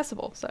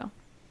semi-accessible, so.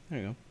 There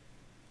you go.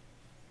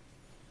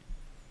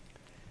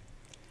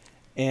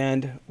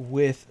 And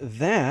with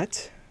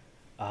that,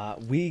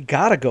 we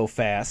gotta go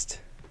fast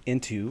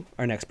into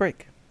our next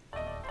break.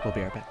 We'll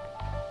be right back.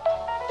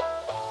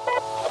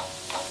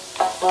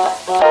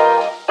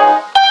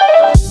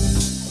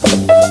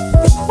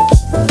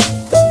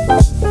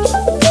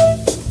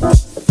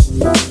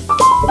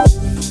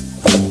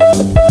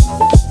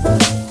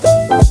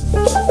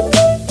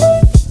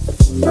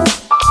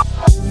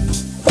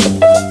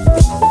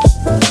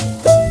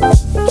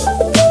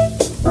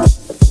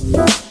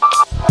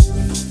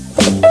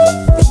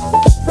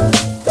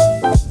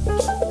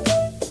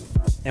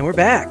 And we're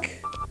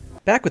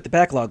back with the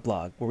Backlog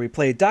blog, where we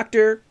play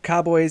Doctor,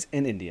 Cowboys,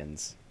 and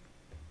Indians.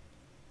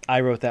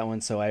 I wrote that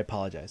one, so I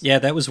apologize. Yeah,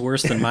 that was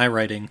worse than my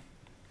writing.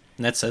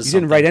 And that says you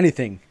didn't write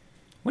anything.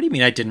 What do you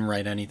mean I didn't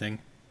write anything?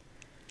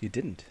 You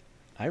didn't.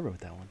 I wrote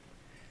that one.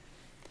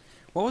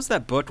 What was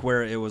that book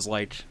where it was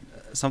like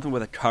something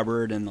with a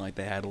cupboard and like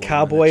they had a little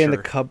Cowboy miniature... in the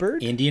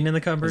Cupboard? Indian in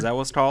the Cupboard? Is that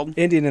what it's called?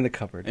 Indian in the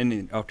Cupboard.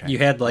 Indian. Okay. You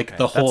had like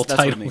the whole that's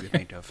title. What it made me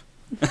think of.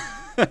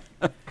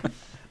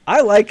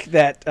 I like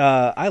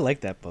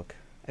that book.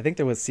 I think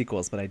there was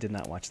sequels, but I did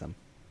not watch them.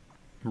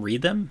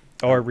 Read them?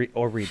 Or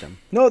read them.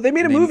 No, they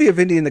made a movie of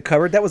Indy in the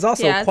Cupboard. That was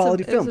also a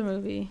quality film. It was a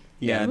movie.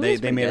 Yeah, the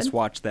they made us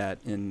watch that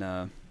in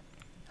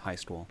high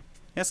school.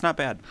 Yeah, it's not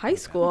bad. High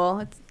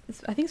school?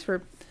 I think it's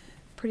for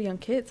pretty young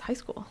kids. High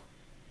school.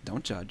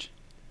 Don't judge.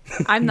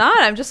 I'm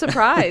not. I'm just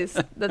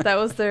surprised that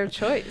was their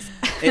choice.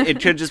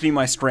 It could just be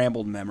my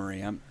scrambled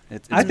memory.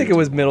 I think it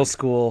was middle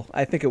school.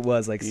 I think it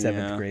was like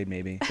 7th grade,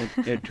 maybe.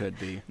 It could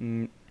be.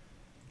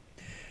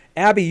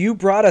 Abby, you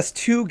brought us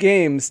 2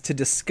 games to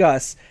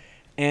discuss,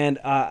 and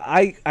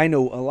I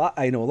know a lot.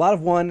 I know a lot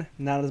of one,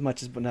 not as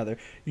much as another.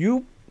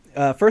 You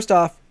first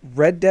off,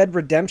 Red Dead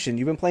Redemption.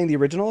 You've been playing the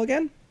original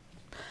again?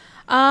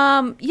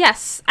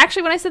 Yes.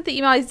 Actually, when I sent the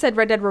email, I said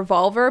Red Dead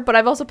Revolver, but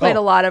I've also played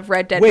a lot of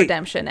Red Dead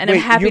Redemption, and I'm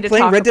happy to talk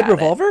about it. Red Dead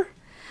Revolver?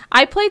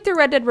 I played through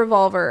Red Dead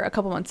Revolver a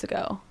couple months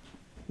ago.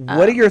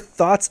 What are your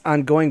thoughts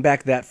on going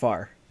back that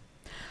far?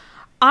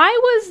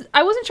 I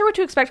wasn't sure what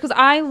to expect because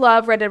I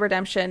love Red Dead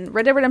Redemption.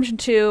 Red Dead Redemption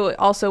 2,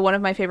 also one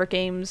of my favorite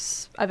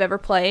games I've ever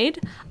played.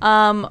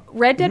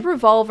 Red Dead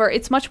Revolver,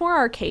 it's much more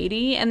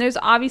arcadey, and there's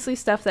obviously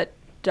stuff that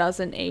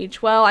doesn't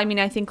age well. I mean,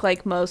 I think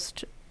like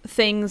most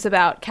things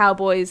about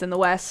cowboys in the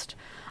West,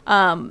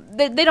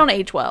 they don't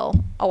age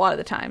well a lot of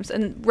the times,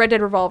 and Red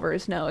Dead Revolver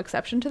is no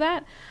exception to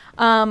that.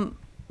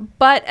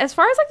 But as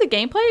far as like the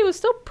gameplay, it was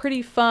still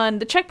pretty fun.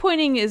 The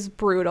checkpointing is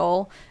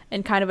brutal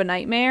and kind of a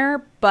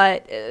nightmare,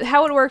 but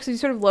how it works is you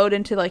sort of load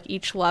into like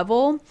each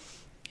level,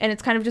 and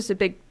it's kind of just a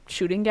big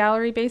shooting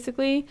gallery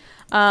basically.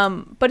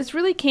 But it's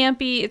really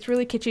campy, it's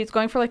really kitschy. It's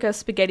going for like a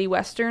spaghetti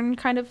western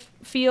kind of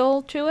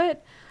feel to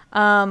it.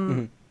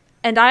 And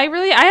I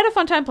had a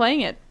fun time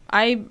playing it.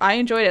 I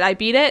enjoyed it. I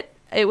beat it.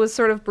 It was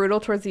sort of brutal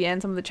towards the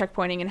end, some of the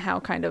checkpointing and how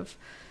kind of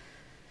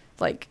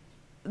like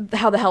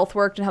how the health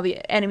worked and how the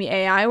enemy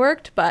AI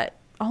worked, but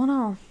all in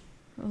all,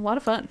 a lot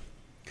of fun.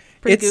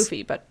 Pretty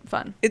goofy, but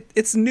fun.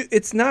 It's new.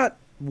 It's not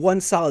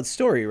one solid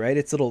story, right?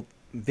 It's little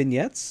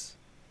vignettes,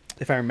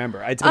 if I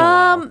remember. It's been a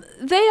while.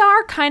 They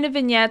are kind of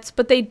vignettes,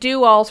 but they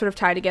do all sort of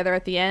tie together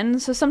at the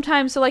end. So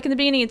sometimes, like in the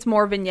beginning, it's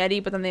more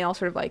vignette-y, but then they all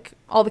sort of like,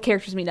 all the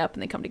characters meet up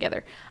and they come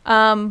together.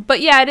 But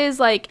yeah, it is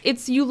like,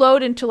 you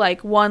load into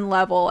like one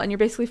level and you're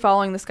basically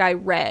following this guy,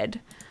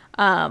 Red.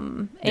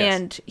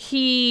 And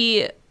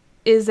he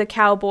is a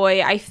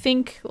cowboy, I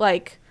think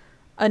like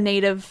a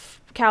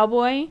native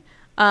cowboy.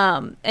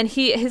 And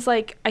his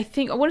like, I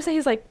want to say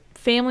his like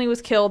family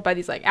was killed by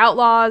these like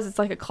outlaws. It's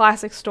like a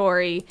classic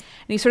story,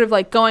 and he's sort of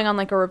like going on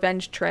like a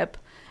revenge trip,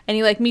 and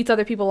he like meets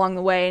other people along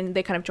the way, and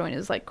they kind of join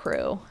his like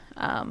crew.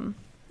 And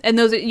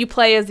you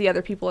play as the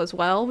other people as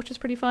well, which is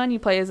pretty fun. You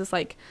play as this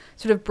like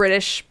sort of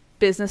British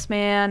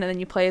businessman, and then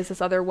you play as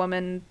this other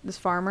woman, this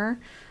farmer,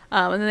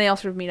 and then they all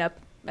sort of meet up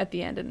at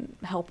the end and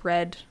help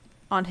Red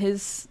on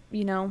his,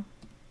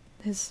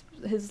 his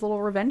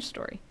little revenge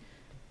story.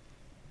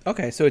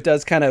 Okay, so it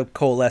does kind of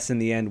coalesce in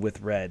the end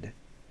with Red.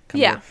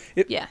 Yeah.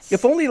 Yes.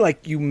 If only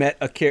like you met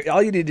a character,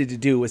 all you needed to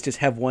do was just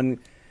have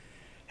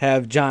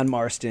John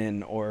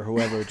Marston or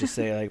whoever just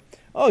say like,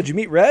 "Oh, did you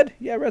meet Red?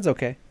 Yeah, Red's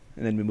okay,"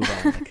 and then we move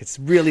on. Like it's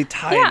really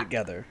tied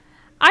together.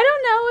 I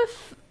don't know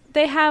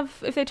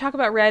if they talk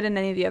about Red in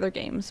any of the other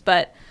games,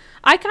 but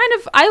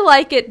I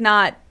like it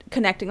not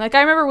connecting. Like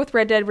I remember with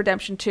Red Dead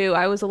Redemption 2,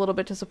 I was a little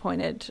bit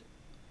disappointed.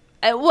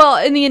 Well,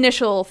 in the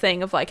initial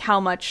thing of like how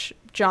much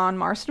John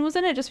Marston was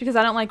in it, just because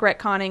I don't like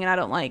retconning and I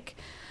don't like.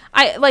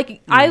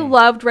 I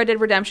loved Red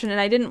Dead Redemption, and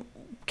I didn't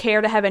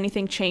care to have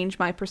anything change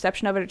my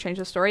perception of it or change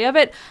the story of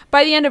it.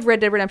 By the end of Red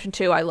Dead Redemption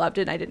 2, I loved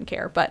it and I didn't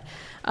care. But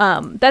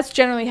that's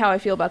generally how I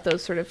feel about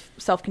those sort of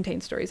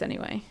self-contained stories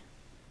anyway.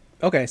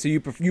 Okay, so you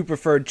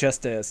preferred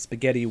just a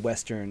spaghetti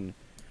western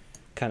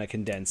kind of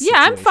condensed. Yeah,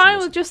 I'm fine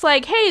with just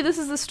like, hey, this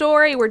is the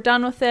story, we're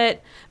done with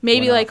it.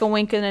 Maybe like a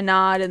wink and a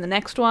nod in the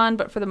next one,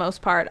 but for the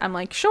most part, I'm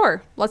like,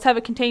 sure, let's have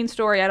a contained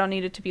story. I don't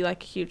need it to be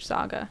like a huge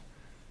saga.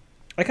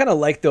 I kind of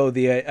like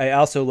I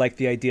also like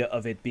the idea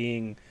of it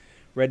being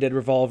Red Dead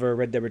Revolver,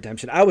 Red Dead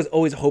Redemption. I was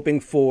always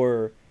hoping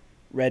for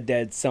Red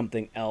Dead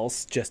something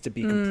else just to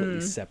be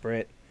completely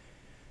separate.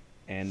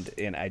 And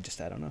I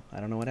don't know. I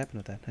don't know what happened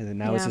with that. And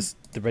now it's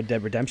just the Red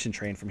Dead Redemption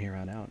train from here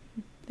on out.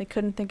 They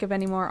couldn't think of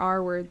any more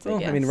R words, I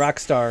guess. I mean,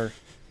 Rockstar.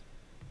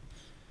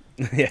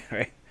 Yeah,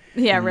 right.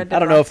 Yeah, Red Dead. I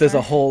don't know if there's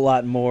a whole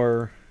lot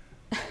more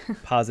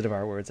positive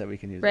R words that we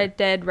can use. Red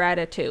Dead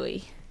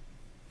Ratatouille.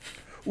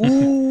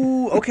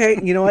 Ooh, okay.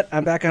 You know what?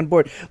 I'm back on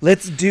board.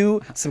 Let's do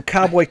some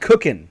cowboy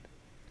cooking.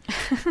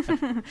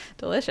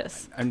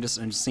 Delicious. I'm just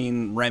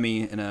seeing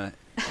Remy in a.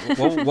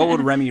 What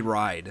would Remy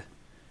ride?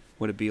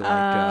 Would it be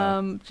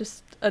like?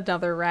 Just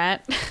another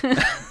rat.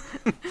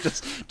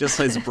 just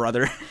his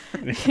brother.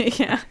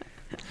 Yeah.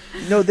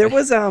 No, there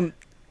was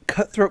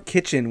Cutthroat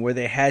Kitchen where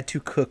they had to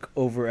cook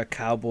over a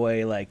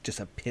cowboy, like just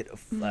a pit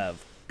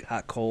of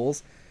hot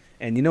coals.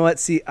 And you know what?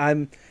 See,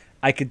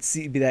 I could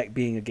see that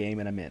being a game,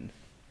 and I'm in.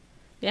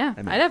 Yeah,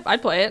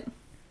 I'd play it.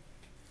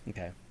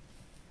 Okay.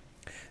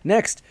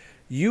 Next,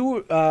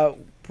 you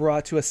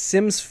brought to us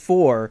Sims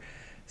 4.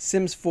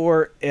 Sims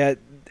 4,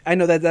 I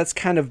know that's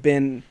kind of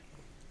been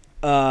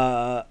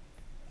a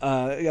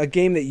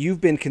game that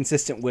you've been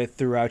consistent with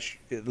throughout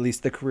at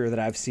least the career that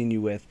I've seen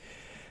you with.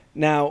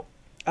 Now,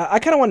 I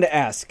kind of wanted to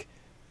ask,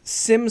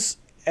 Sims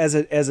as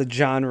a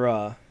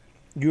genre,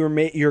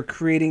 you're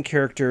creating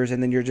characters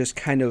and then you're just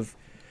kind of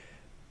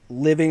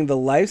living the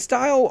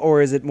lifestyle,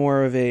 or is it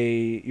more of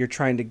you're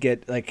trying to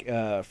get like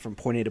from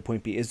point A to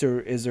point B? Is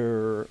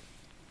there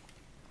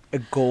a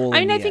goal? I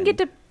mean, I think it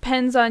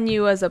depends on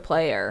you as a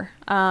player.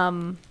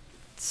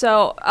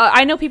 So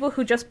I know people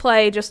who just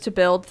play just to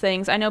build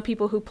things. I know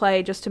people who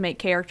play just to make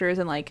characters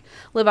and like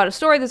live out a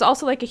story. There's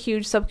also like a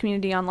huge sub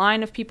community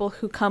online of people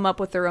who come up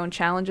with their own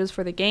challenges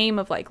for the game,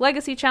 of like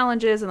legacy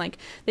challenges, and like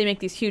they make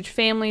these huge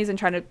families and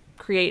try to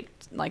create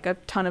like a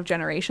ton of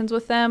generations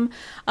with them.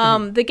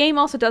 The game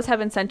also does have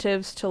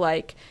incentives to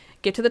like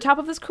get to the top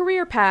of this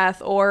career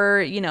path, or,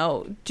 you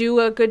know,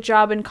 do a good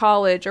job in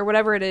college, or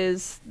whatever it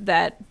is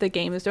that the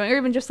game is doing. Or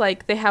even just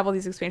like they have all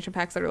these expansion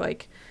packs that are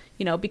like,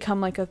 you know,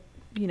 become like a,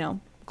 you know,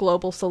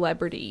 global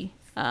celebrity.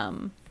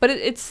 But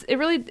it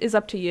really is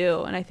up to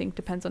you, and I think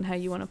depends on how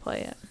you want to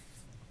play it.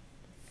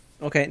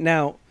 Okay,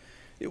 now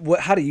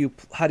how do you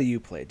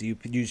play? Do you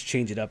just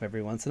change it up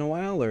every once in a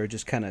while, or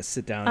just kind of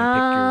sit down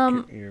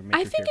and pick your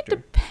I think character?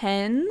 It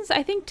depends.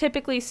 I think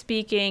typically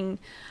speaking,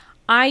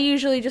 I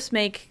usually just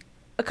make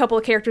a couple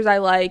of characters I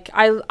like.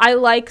 I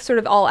like sort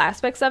of all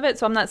aspects of it,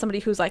 so I'm not somebody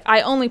who's like,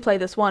 I only play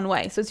this one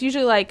way. So it's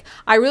usually like,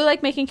 I really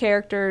like making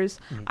characters,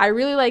 I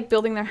really like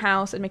building their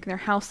house and making their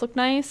house look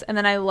nice, and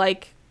then I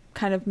like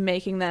kind of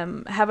making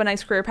them have a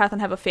nice career path and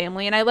have a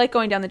family, and I like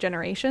going down the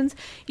generations.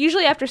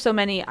 Usually after so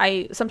many,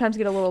 I sometimes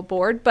get a little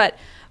bored, but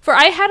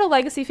I had a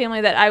legacy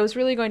family that I was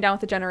really going down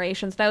with the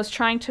generations, and I was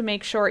trying to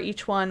make sure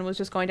each one was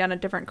just going down a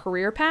different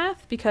career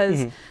path,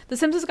 because The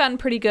Sims has gotten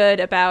pretty good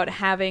about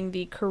having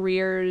the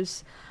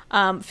careers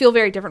feel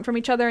very different from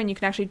each other, and you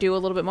can actually do a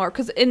little bit more.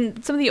 Because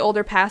in some of the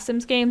older past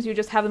Sims games, you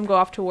just have them go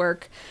off to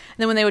work, and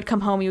then when they would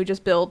come home, you would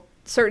just build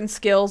certain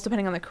skills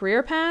depending on the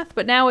career path.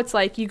 But now it's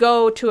like you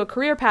go to a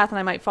career path, and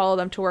I might follow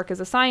them to work as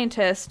a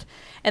scientist,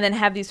 and then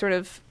have these sort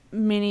of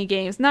mini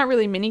games. Not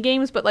really mini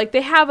games, but like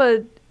they have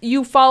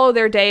you follow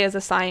their day as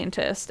a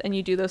scientist, and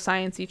you do those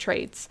sciencey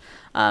traits,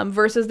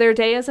 versus their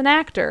day as an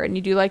actor, and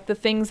you do like the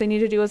things they need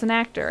to do as an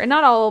actor. And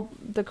not all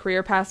the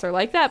career paths are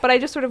like that, but I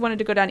just sort of wanted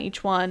to go down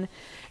each one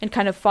and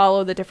kind of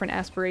follow the different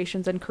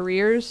aspirations and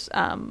careers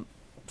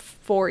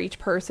for each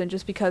person,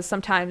 just because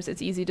sometimes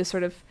it's easy to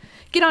sort of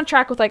get on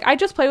track with like, I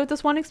just play with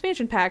this one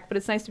expansion pack, but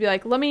it's nice to be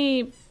like, let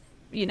me,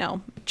 you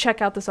know,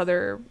 check out this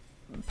other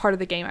part of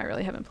the game I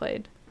really haven't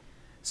played.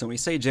 So when you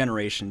say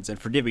generations, and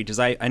forgive me because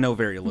I know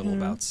very little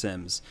about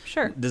Sims.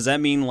 Sure. Does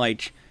that mean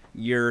like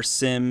your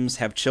Sims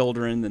have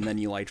children and then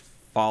you like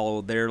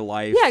follow their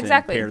life Yeah,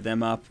 exactly. and pair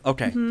them up?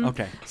 Okay,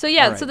 okay. So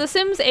yeah, Right. so the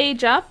Sims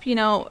age up, you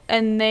know,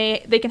 and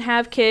they can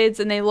have kids,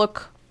 and they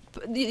look,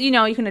 you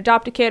know, you can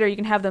adopt a kid, or you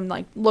can have them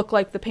like look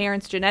like the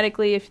parents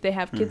genetically if they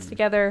have kids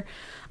together.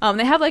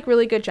 They have like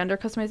really good gender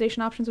customization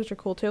options, which are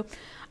cool too.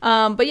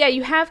 But yeah,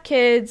 you have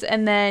kids,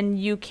 and then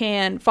you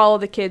can follow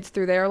the kids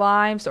through their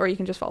lives, or you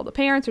can just follow the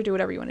parents, or do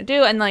whatever you want to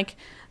do. And like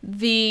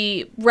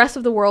the rest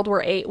of the world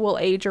will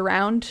age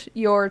around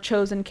your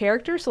chosen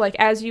character. So like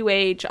as you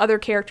age, other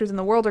characters in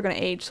the world are going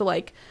to age. So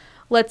like,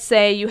 let's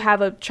say you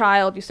have a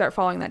child, you start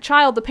following that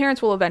child, the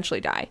parents will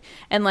eventually die.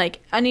 And like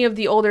any of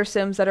the older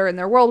Sims that are in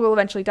their world will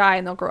eventually die,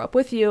 and they'll grow up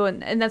with you.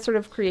 And that sort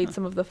of creates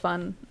some of the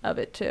fun of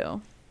it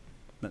too.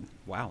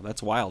 Wow,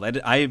 that's wild.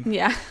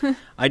 Yeah.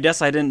 I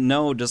guess I didn't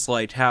know just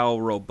like how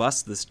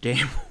robust this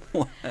game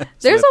was.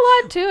 There's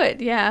a lot to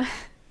it. Yeah.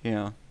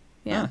 Yeah.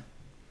 Yeah.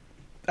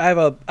 I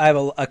have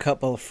a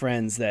couple of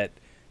friends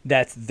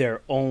that's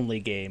their only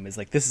game, is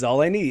like, this is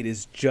all I need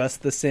is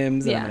just The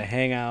Sims, and I'm going to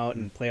hang out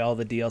and play all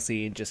the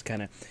DLC and just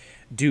kind of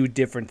do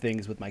different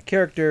things with my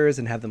characters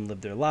and have them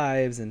live their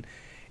lives. And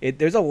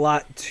there's a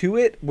lot to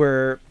it,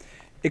 where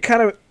it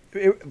kind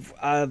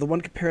of, the one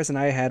comparison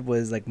I had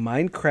was like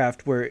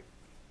Minecraft, where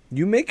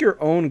you make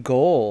your own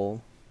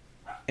goal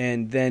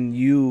and then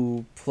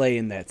you play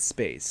in that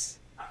space.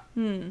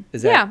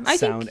 Does that I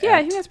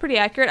think that's pretty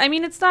accurate. I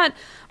mean, it's not,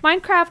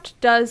 Minecraft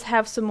does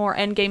have some more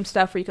end game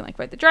stuff where you can like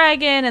fight the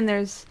dragon, and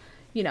there's,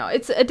 you know,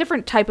 it's a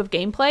different type of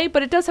gameplay,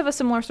 but it does have a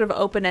similar sort of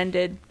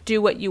open-ended,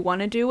 do what you want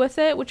to do with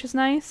it, which is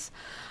nice.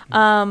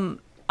 I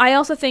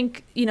also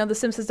think, you know, The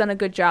Sims has done a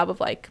good job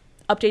of like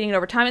updating it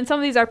over time, and some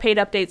of these are paid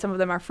updates, some of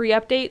them are free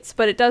updates,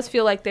 but it does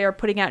feel like they are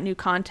putting out new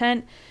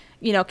content.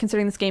 You know,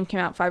 considering this game came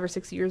out 5 or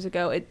 6 years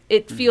ago,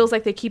 it feels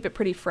like they keep it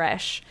pretty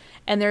fresh,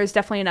 and there's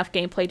definitely enough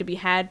gameplay to be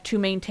had to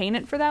maintain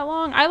it for that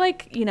long. I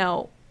like, you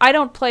know, I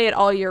don't play it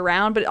all year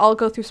round, but I'll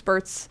go through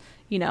spurts,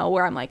 you know,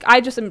 where I'm like, I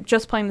just am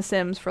just playing The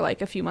Sims for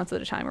like a few months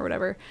at a time or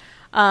whatever.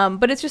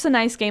 But it's just a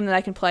nice game that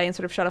I can play and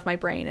sort of shut off my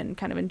brain and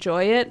kind of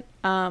enjoy it,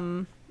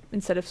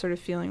 instead of sort of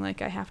feeling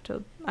like I have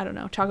to, I don't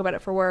know, talk about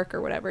it for work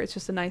or whatever. It's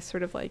just a nice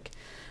sort of like,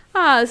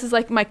 this is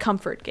like my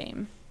comfort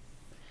game.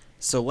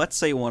 So let's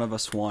say one of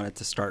us wanted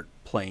to start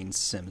playing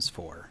Sims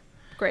 4.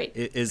 Great.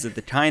 Is it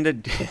the kind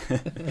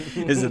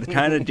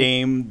of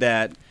game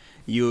that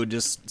you would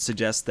just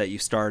suggest that you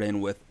start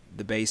in with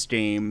the base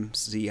game,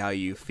 see how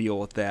you feel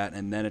with that,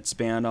 and then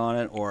expand on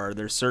it? Or are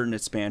there certain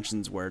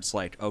expansions where it's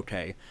like,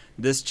 okay,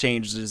 this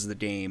changes the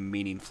game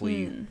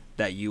meaningfully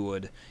that you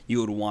would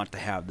want to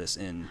have this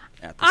in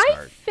at the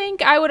start. I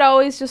think I would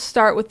always just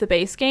start with the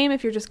base game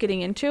if you're just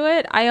getting into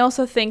it. I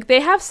also think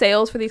they have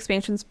sales for the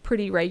expansions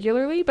pretty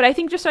regularly, but I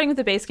think just starting with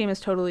the base game is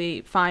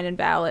totally fine and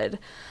valid.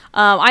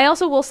 I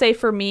also will say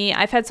for me,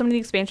 I've had so many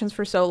expansions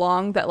for so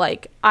long that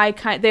like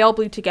they all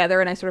bleed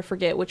together and I sort of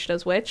forget which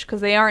does which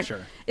because they aren't.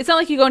 Sure. It's not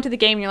like you go into the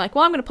game and you're like,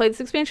 well, I'm going to play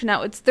this expansion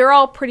now. They're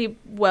all pretty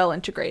well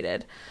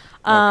integrated,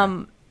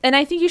 and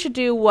I think you should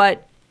do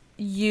what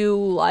you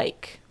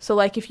like. So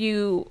like if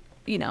you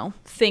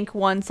think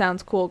one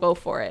sounds cool, go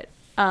for it.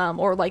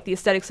 Or like the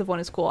aesthetics of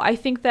one is cool. I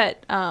think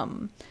that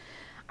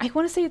I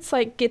want to say it's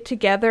like Get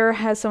Together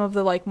has some of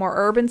the like more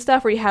urban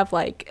stuff where you have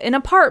like an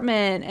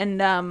apartment,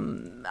 and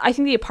I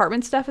think the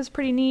apartment stuff is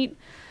pretty neat.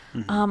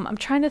 I'm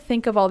trying to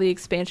think of all the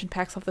expansion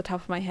packs off the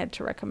top of my head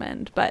to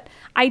recommend, but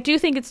I do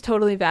think it's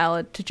totally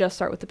valid to just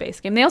start with the base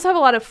game. They also have a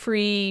lot of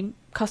free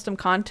custom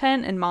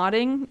content and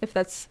modding if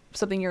that's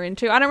something you're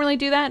into. I don't really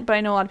do that, but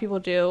I know a lot of people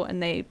do,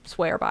 and they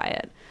swear by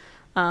it.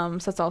 So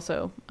that's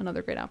also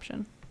another great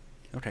option.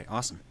 Okay,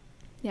 awesome.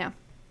 Yeah.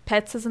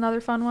 Pets is another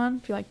fun one,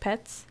 if you like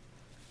pets.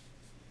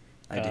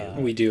 I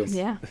do. We do.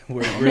 Yeah.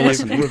 We're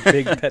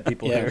big pet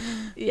people here.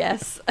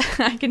 Yes,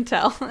 I can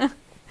tell.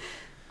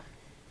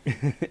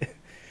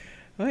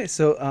 All right,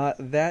 so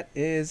that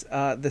is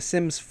The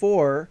Sims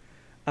 4.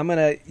 I'm going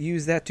to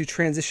use that to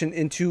transition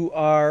into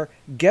our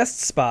guest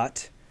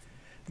spot.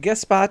 The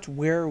guest spot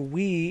where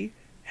we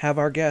have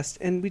our guest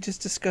and we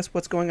just discuss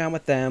what's going on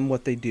with them,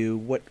 what they do,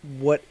 what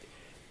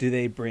do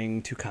they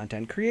bring to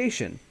content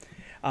creation.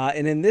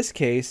 And in this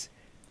case,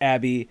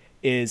 Abby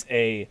is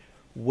a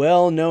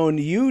well-known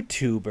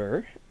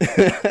YouTuber.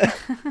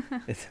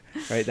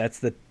 Right, that's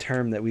the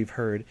term that we've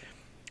heard.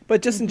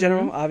 But just in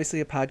general,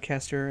 obviously a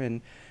podcaster,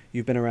 and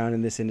you've been around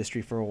in this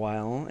industry for a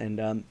while.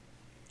 And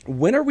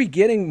when are we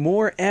getting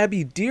more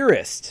Abby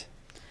Dearest?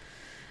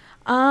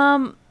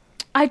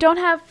 I don't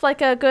have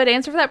like a good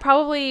answer for that.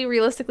 Probably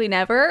realistically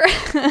never.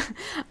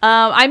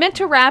 I meant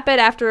to wrap it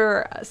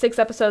after 6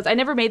 episodes. I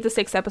never made the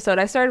 6th episode.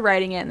 I started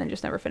writing it and then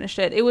just never finished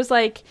it. It was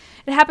like,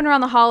 it happened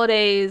around the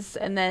holidays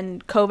and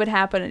then COVID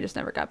happened and just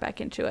never got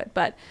back into it.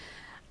 But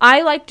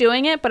I like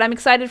doing it, but I'm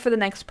excited for the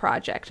next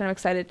project. And I'm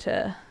excited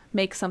to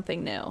make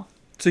something new.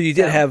 So you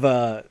did have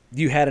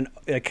you had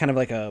a kind of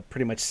like a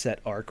pretty much set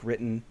arc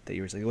written that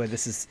you were like, well,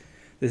 this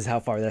is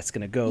how far that's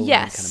going to go.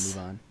 Yes. And kind of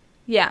move on.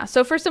 Yeah.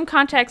 So for some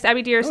context,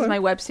 Abby Dearest is my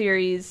web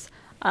series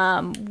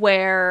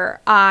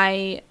where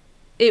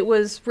it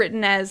was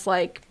written as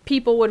like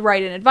people would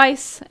write in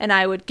advice and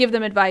I would give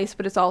them advice,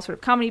 but it's all sort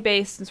of comedy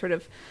based and sort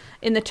of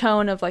in the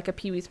tone of like a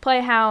Pee-wee's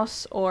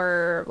Playhouse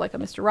or like a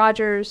Mr.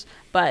 Rogers,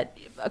 but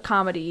a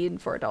comedy and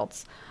for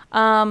adults.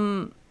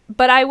 And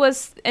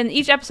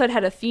each episode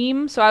had a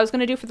theme. So I was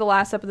going to do for the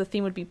last episode, the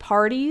theme would be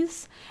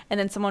parties, and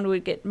then someone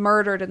would get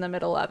murdered in the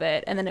middle of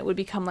it, and then it would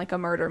become like a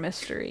murder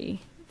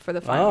mystery for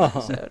the final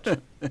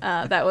episode.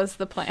 That was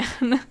the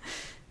plan.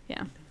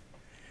 Yeah.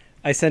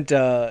 I sent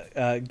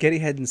Getty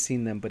hadn't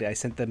seen them, but I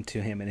sent them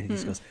to him, and he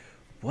just goes,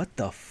 "What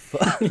the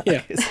fuck?"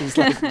 Yeah, it's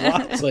like,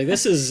 wow. It's like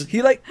this is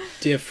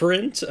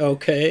different.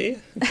 Okay.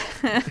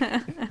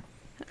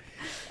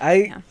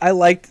 I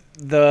liked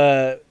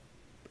I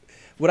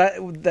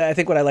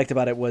think what I liked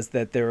about it was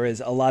that there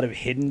is a lot of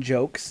hidden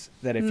jokes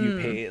that if you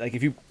pay, like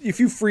if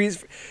you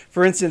freeze,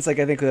 for instance, like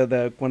I think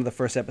one of the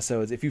first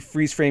episodes, if you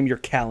freeze frame your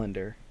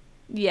calendar.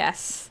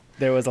 Yes.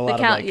 There was a lot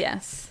of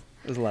yes.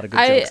 There was a lot of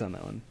good jokes on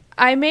that one.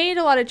 I made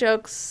a lot of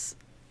jokes.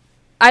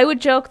 I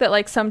would joke that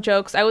like some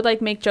jokes, I would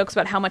like make jokes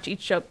about how much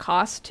each joke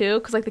cost too,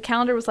 because like the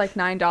calendar was like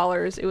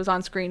 $9. It was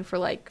on screen for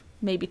like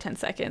maybe 10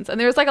 seconds, and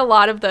there was like a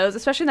lot of those,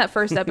 especially in that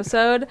first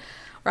episode.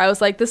 Where I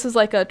was like, this is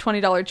like a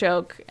 $20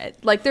 joke.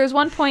 Like there's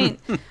one point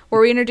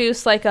where we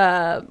introduced like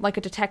a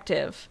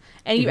detective,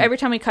 and every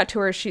time we cut to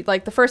her, she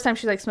like the first time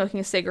she's like smoking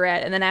a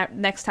cigarette, and then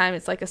next time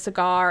it's like a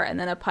cigar, and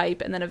then a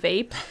pipe, and then a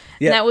vape.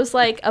 Yep. And that was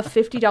like a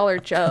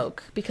 $50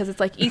 joke because it's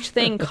like each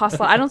thing costs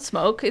a lot. I don't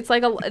smoke. It's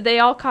like they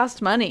all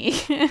cost money,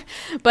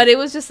 but it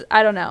was just,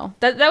 I don't know.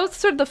 That was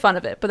sort of the fun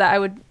of it. But I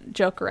would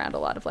joke around a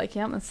lot of like,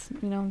 yeah, that's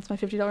it's my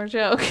 $50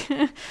 joke.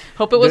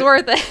 Hope it was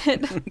worth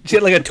it. She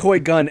had like a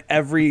toy gun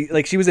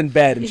she was in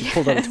bed and she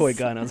pulled out a toy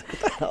gun. I was like,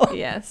 what the hell?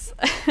 Yes.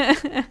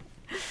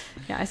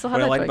 Yeah, I still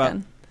have that toy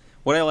gun.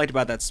 What I liked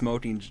about that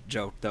smoking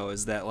joke, though,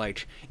 is that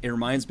like it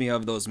reminds me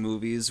of those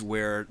movies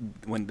where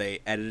when they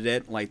edit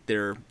it, like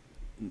they're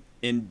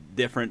in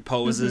different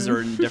poses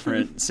or in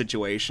different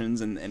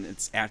situations, and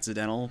it's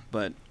accidental.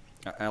 But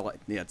I like,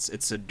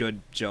 it's a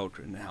good joke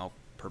and how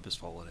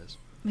purposeful it is.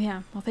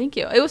 Yeah, well, thank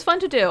you. It was fun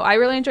to do. I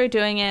really enjoyed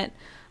doing it.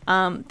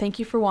 Thank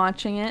you for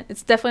watching it.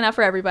 It's definitely not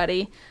for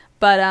everybody,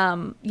 but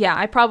yeah,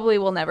 I probably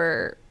will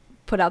never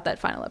put out that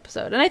final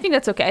episode, and I think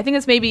that's okay. I think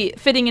it's maybe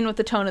fitting in with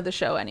the tone of the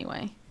show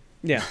anyway.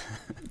 Yeah.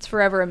 It's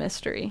forever a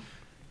mystery.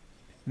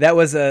 That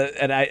was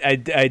and I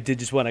did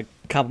just want to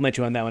compliment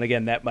you on that one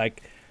again. That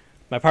like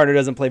my partner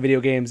doesn't play video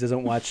games,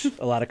 doesn't watch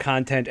a lot of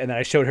content, and then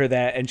I showed her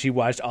that, and she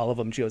watched all of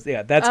them. She goes,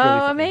 "Yeah, that's really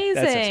funny.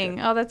 Amazing!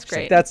 That's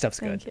great. Like, that stuff's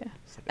good." Thank you.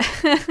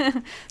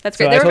 That's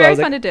great. They were very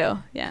fun to do.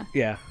 Yeah.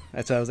 Yeah,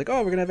 that's why I was like,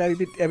 "Oh, we're gonna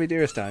have Abby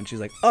Dearest on." She's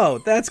like, "Oh,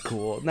 that's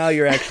cool. Now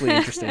you're actually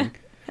interesting.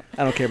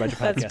 I don't care about your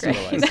podcast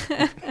otherwise."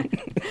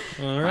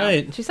 All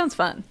right. Wow. She sounds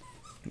fun.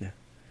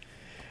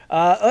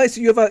 Yeah.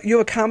 So you have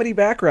a comedy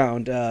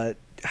background.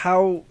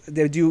 How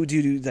do you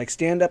do like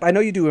stand up? I know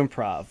you do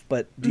improv,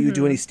 but do you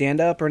do any stand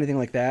up or anything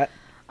like that?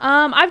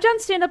 I've done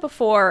stand up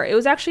before. It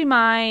was actually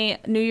my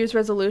New Year's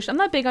resolution. I'm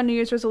not big on New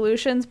Year's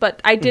resolutions,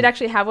 but I did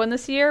actually have one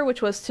this year,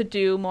 which was to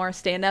do more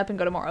stand up and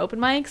go to more open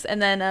mics.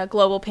 And then a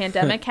global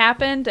pandemic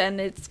happened,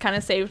 and it's kind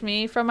of saved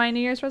me from my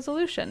New Year's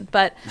resolution.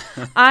 But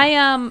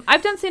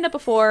I've done stand up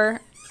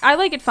before. I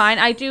like it fine.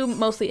 I do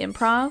mostly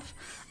improv,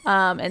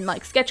 and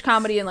like sketch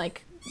comedy and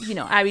like, you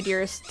know, Abby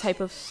Dearest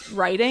type of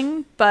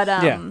writing. But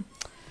I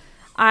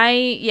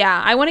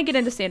want to get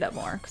into stand up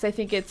more because I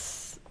think it's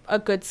a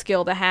good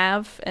skill to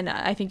have, and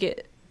I think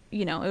it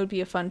would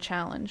be a fun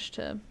challenge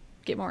to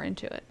get more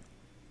into it.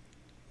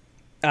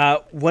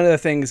 One of the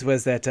things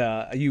was that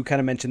you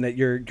kind of mentioned that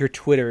your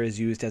Twitter is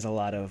used as a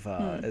lot of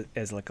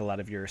as like a lot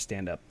of your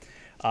stand up.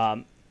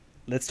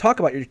 Let's talk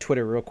about your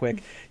Twitter real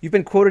quick. You've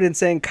been quoted in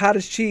saying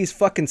cottage cheese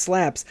fucking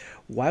slaps.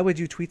 Why would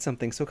you tweet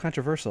something so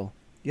controversial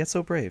yet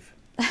so brave?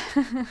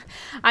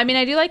 I mean,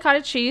 I do like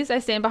cottage cheese. I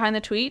stand behind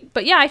the tweet,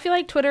 but yeah, I feel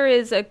like Twitter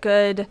is a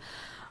good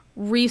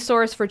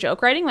resource for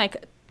joke writing.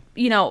 Like,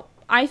 you know,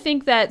 I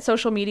think that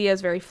social media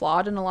is very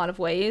flawed in a lot of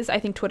ways. I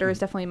think Twitter is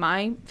definitely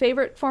my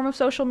favorite form of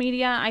social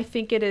media. I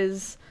think it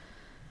is.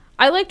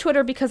 I like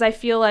Twitter because I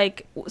feel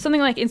like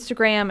something like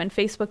Instagram and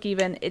Facebook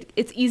even,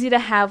 it's easy to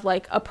have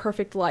like a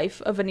perfect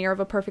life, a veneer of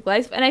a perfect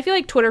life. And I feel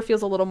like Twitter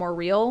feels a little more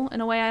real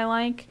in a way I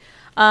like.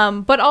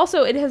 But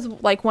also it has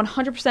like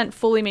 100%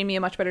 fully made me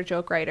a much better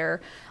joke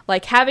writer.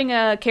 Like having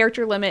a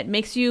character limit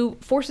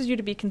forces you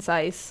to be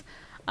concise.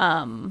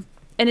 And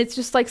it's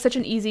just like such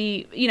an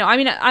easy, I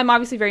mean, I'm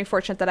obviously very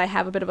fortunate that I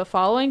have a bit of a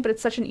following, but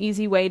it's such an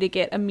easy way to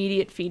get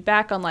immediate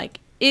feedback on like,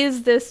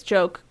 is this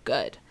joke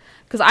good?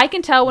 Because I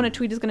can tell when a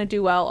tweet is going to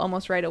do well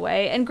almost right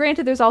away. And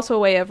granted, there's also a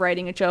way of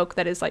writing a joke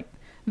that is like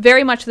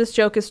very much this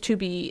joke is to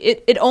be,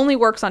 it only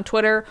works on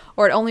Twitter,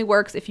 or it only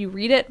works if you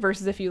read it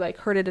versus if you like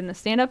heard it in a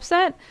stand-up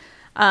set.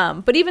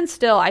 But even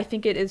still, I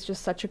think it is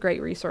just such a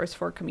great resource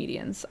for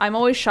comedians. I'm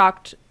always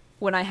shocked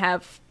when I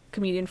have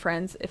comedian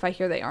friends if I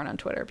hear they aren't on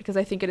Twitter, because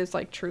I think it is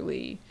like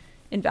truly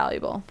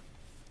invaluable.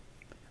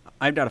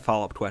 I've got a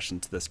follow-up question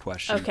to this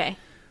question. Okay.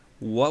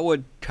 What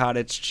would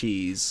cottage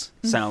cheese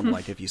sound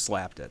like if you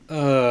slapped it?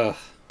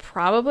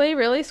 Probably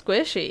really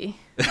squishy.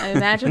 I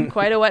imagine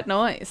quite a wet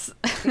noise.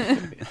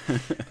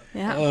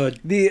 Yeah.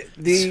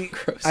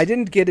 I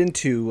didn't get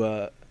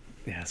into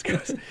it's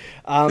gross.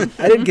 I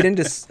didn't get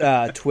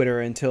into Twitter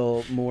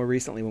until more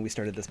recently when we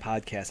started this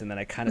podcast, and then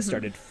I kind of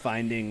started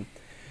finding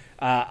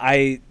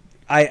I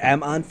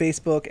am on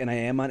Facebook and I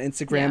am on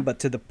Instagram, but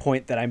to the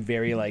point that I'm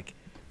very like,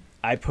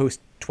 I post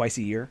twice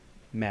a year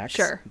max.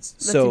 Sure, that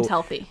seems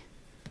healthy.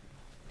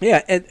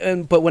 Yeah,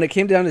 but when it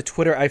came down to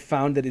Twitter, I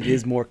found that it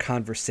is more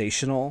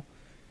conversational.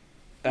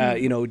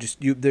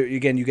 Just you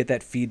get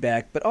that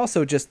feedback, but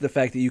also just the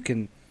fact that you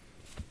can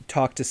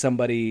talk to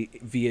somebody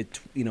via,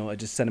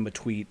 just send them a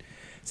tweet,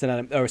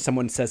 or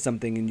someone says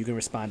something and you can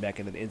respond back,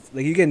 and then it's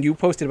like, again, you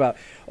posted about,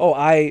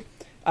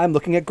 I'm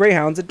looking at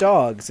greyhounds at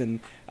dogs, and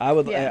I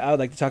would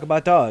like to talk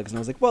about dogs, and I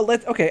was like, well,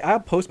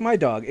 I'll post my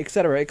dog,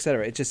 etc.,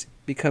 etc. It just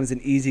becomes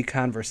an easy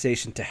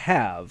conversation to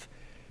have.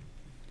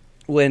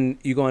 When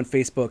you go on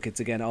Facebook, it's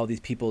again all these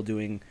people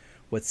doing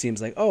what seems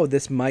like,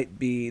 this might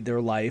be their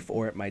life,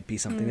 or it might be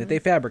something that they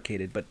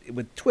fabricated. But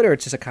with Twitter,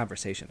 it's just a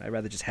conversation. I'd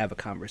rather just have a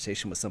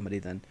conversation with somebody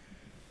than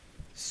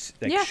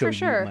show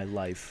you my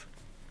life.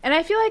 And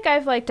I feel like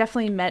I've like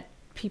definitely met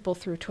people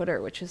through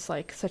Twitter, which is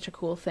like such a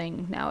cool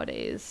thing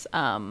nowadays.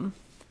 I'm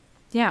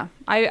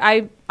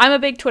a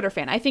big Twitter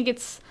fan. I think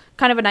it's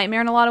kind of a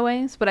nightmare in a lot of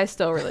ways, but I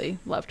still really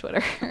love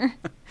Twitter.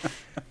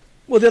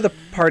 Well, the other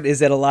part is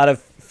that a lot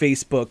of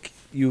Facebook,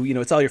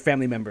 it's all your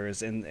family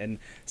members and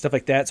stuff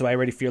like that. So I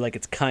already feel like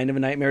it's kind of a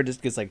nightmare,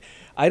 just because like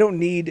I don't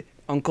need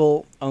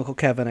Uncle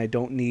Kevin. I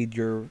don't need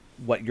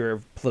what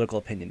your political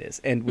opinion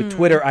is. And with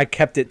Twitter, I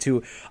kept it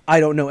to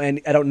I don't know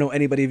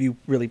anybody of you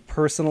really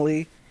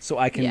personally, so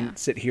I can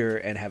sit here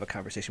and have a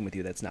conversation with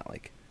you. That's not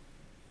like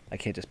I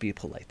can't just be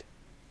polite.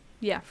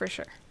 Yeah, for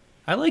sure.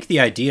 I like the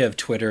idea of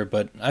Twitter,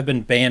 but I've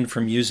been banned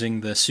from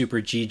using the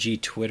Super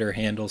GG Twitter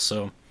handle,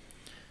 so.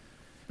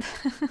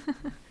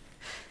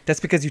 That's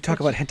because you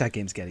talk about hentai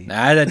games, Getty.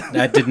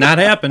 That did not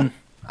happen.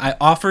 I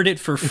offered it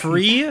for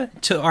free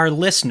to our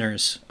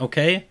listeners,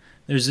 okay?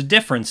 There's a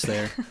difference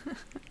there.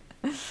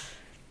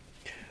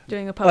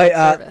 Doing a public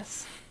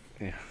service.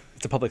 Yeah,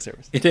 it's a public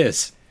service. It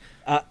is.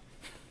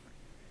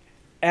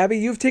 Abby,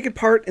 you've taken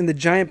part in the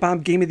Giant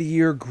Bomb Game of the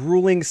Year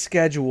grueling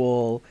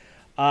schedule.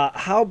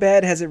 How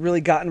bad has it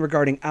really gotten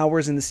regarding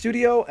hours in the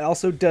studio?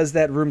 Also, does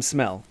that room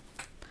smell?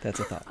 That's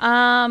a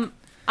thought.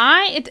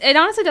 It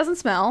honestly doesn't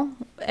smell.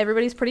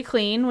 Everybody's pretty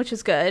clean, which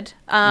is good.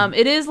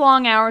 It is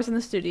long hours in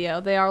the studio.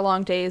 They are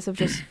long days of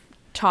just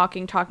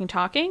talking,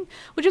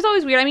 which is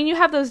always weird. I mean, you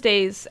have those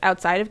days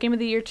outside of Game of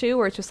the Year too,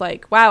 where it's just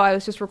like, wow, I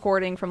was just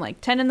recording from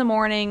like 10 in the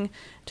morning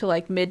to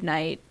like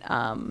midnight,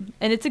 and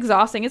it's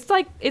exhausting. It's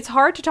like it's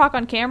hard to talk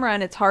on camera,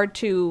 and it's hard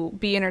to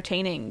be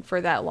entertaining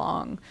for that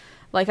long.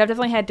 Like, I've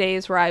definitely had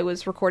days where I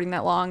was recording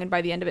that long, and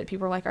by the end of it,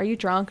 people are like, are you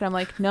drunk? And I'm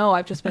like, no,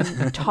 I've just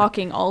been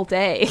talking all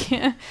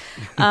day.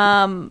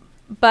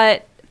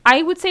 But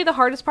I would say the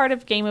hardest part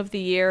of Game of the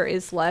Year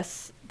is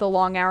less the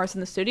long hours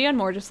in the studio and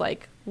more just,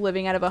 like,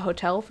 living out of a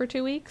hotel for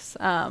 2 weeks.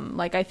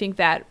 Like, I think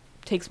that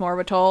takes more of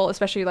a toll,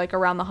 especially, like,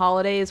 around the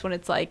holidays when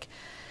it's, like,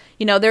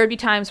 you know, there would be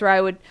times where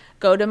I would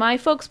go to my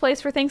folks' place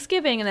for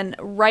Thanksgiving, and then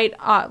right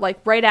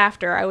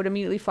after, I would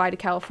immediately fly to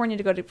California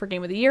to go for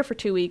Game of the Year for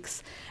 2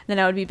 weeks, and then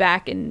I would be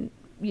back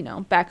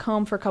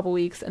home for a couple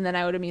weeks, and then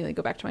I would immediately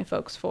go back to my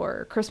folks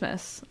for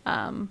Christmas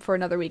for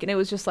another week. And it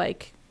was just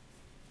like,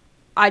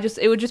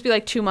 it would just be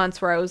like 2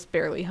 months where I was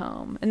barely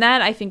home. And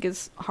that, I think,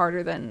 is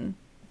harder than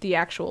the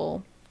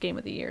actual Game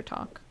of the Year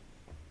talk.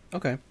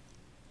 Okay.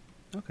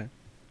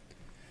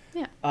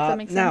 Yeah. Does that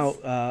make sense?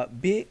 Now,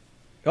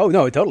 oh,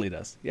 no, it totally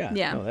does. Yeah.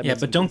 Yeah. No, Yeah,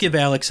 but don't give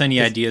Alex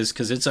any ideas,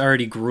 because it's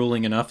already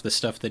grueling enough, the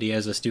stuff that he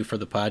has us do for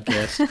the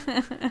podcast.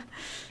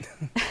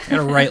 I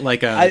gotta write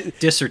like a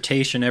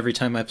dissertation every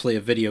time I play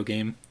a video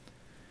game.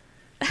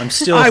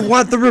 I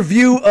want the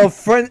review of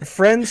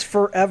Friends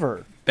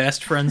Forever.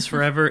 Best Friends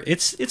Forever.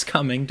 It's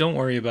coming. Don't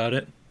worry about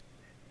it.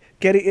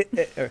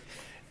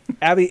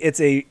 Abby, it's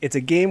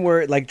a game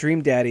where, like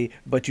Dream Daddy,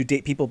 but you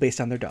date people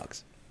based on their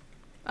dogs.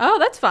 Oh,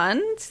 that's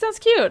fun. Sounds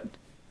cute.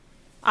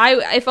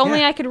 If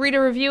only I could read a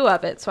review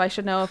of it, so I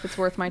should know if it's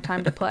worth my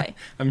time to play.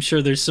 I'm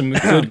sure there's some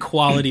good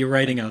quality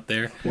writing out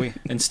there.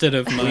 Instead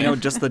of we know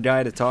just the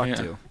guy to talk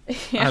to.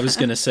 Yeah. I was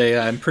going to say,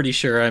 I'm pretty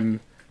sure I'm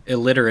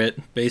illiterate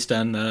based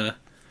on the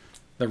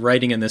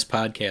writing in this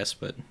podcast,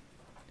 but...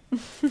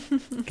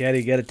 Get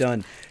it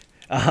done.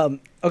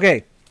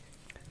 Okay.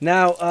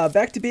 Now,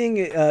 back to being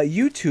a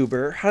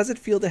YouTuber. How does it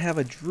feel to have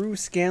a Drew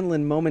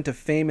Scanlon moment of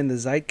fame in the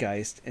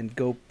zeitgeist,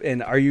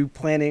 and are you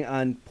planning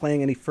on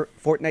playing any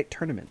Fortnite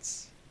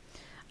tournaments?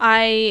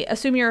 I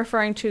assume you're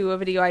referring to a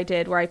video I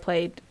did where I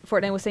played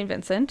Fortnite with St.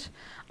 Vincent.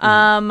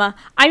 I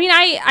mean,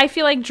 I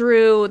feel like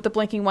Drew, the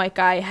blinking white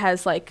guy,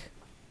 has like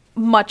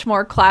much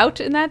more clout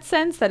in that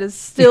sense. That is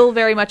still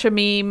very much a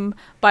meme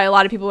by a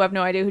lot of people who have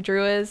no idea who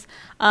Drew is.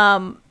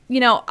 You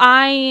know,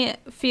 I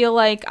feel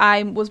like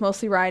I was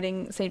mostly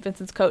riding St.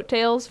 Vincent's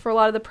coattails for a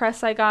lot of the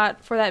press I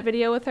got for that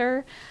video with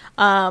her.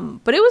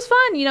 But it was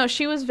fun. You know,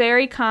 she was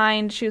very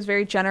kind. She was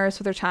very generous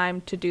with her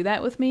time to do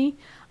that with me.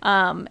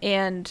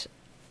 And,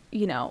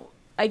 you know,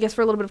 I guess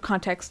for a little bit of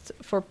context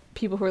for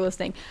people who are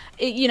listening,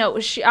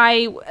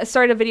 I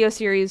started a video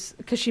series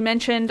because she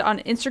mentioned on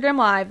Instagram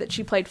Live that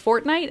she played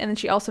Fortnite, and then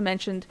she also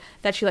mentioned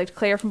that she liked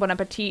Claire from Bon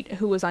Appetit,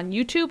 who was on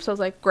YouTube. So I was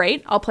like,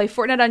 great, I'll play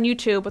Fortnite on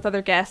YouTube with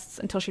other guests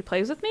until she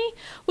plays with me,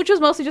 which was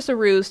mostly just a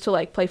ruse to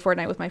like play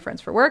Fortnite with my friends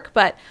for work.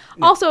 But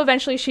also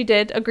eventually she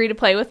did agree to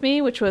play with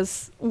me, which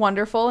was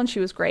wonderful, and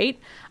she was great.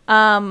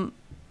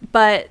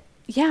 But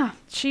yeah,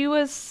 she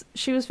was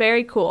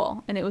very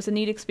cool, and it was a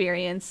neat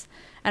experience.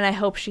 And I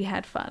hope she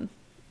had fun.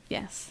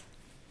 Yes.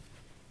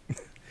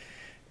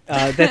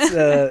 That's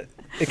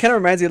it kind of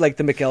reminds me of like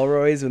the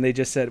McElroys when they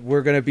just said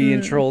we're going to be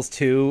in Trolls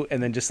 2,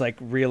 and then just like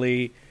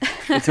really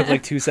it took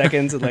like 2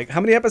 seconds. And like,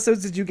 how many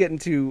episodes did you get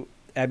into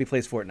Abby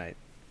Plays Fortnite?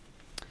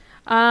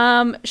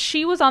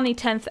 She was on the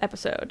 10th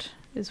episode.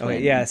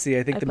 Yeah. See,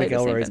 I think the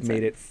McElroys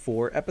made it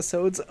 4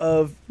 episodes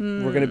of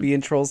we're going to be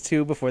in Trolls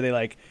 2 before they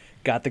like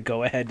got the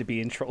go ahead to be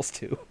in Trolls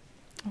 2.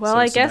 Well,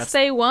 I guess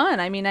they won.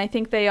 I mean, I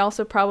think they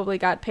also probably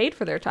got paid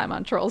for their time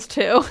on Trolls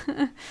 2.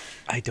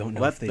 I don't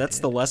know if they That's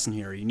did. the lesson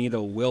here. You need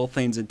to will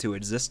things into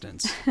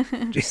existence.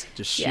 just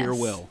sheer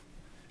will.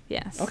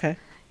 Yes. Okay.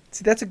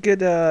 See, that's a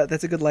good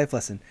life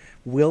lesson.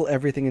 Will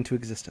everything into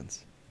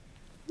existence.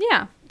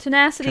 Yeah.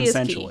 Tenacity is key.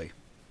 Consensually.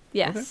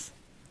 Yes.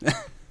 Okay.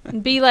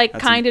 Be like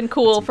kind and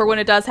cool for when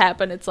it does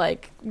happen. It's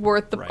like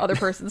worth the other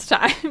person's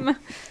time.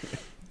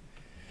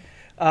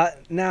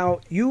 Now,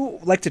 you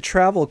like to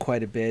travel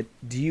quite a bit.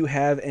 Do you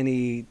have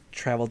any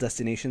travel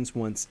destinations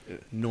once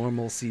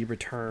normalcy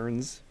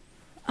returns?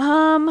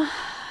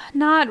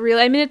 Not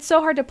really. I mean, it's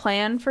so hard to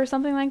plan for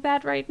something like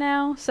that right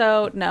now.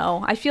 So,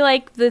 no. I feel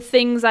like the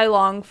things I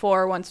long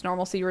for once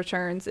normalcy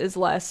returns is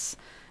less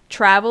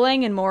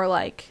traveling and more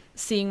like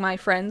seeing my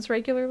friends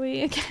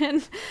regularly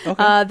again.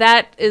 Okay.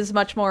 That is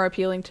much more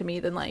appealing to me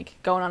than like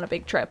going on a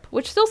big trip,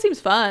 which still seems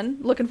fun.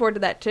 Looking forward to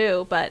that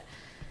too, but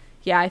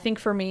yeah, I think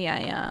for me,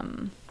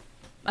 I'm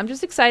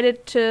just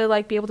excited to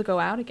like be able to go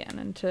out again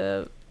and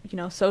to, you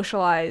know,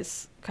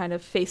 socialize kind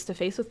of face to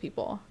face with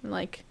people and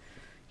like,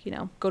 you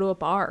know, go to a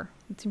bar.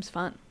 It seems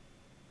fun.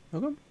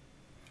 Okay.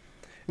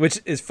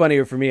 Which is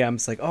funnier for me. I'm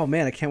just like, oh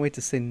man, I can't wait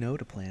to say no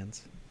to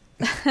plans.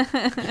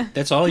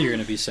 That's all you're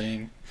going to be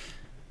saying.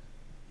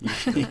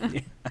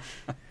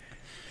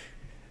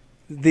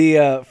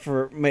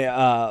 For my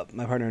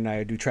partner and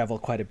I do travel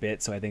quite a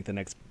bit, so I think the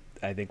next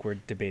I think we're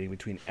debating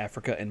between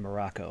Africa and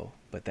Morocco,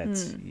 but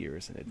that's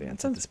years in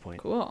advance at this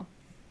point. Cool.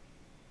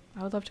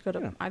 I would love to go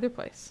to either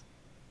place.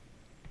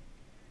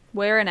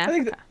 Where in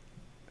Africa?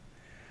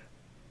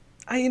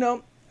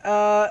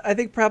 I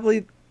think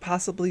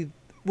possibly.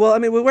 Well, I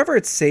mean, wherever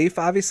it's safe,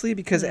 obviously,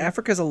 because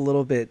Africa's a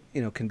little bit,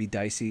 can be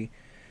dicey.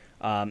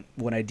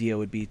 One idea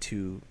would be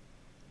to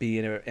be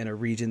in a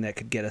region that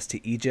could get us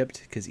to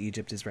Egypt, because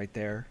Egypt is right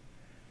there.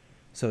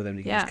 So then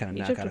we can just kind of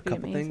knock out a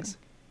couple things.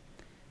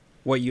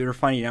 What you're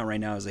finding out right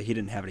now is that he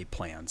didn't have any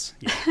plans.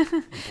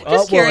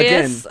 Just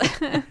curious. Well,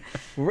 again,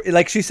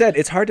 like she said,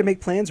 it's hard to make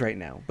plans right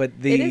now. But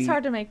it is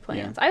hard to make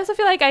plans. Yeah. I also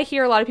feel like I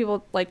hear a lot of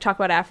people like talk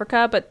about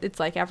Africa, but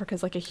it's like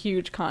Africa's like a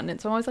huge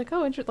continent. So I'm always like,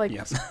 oh, interesting. Like,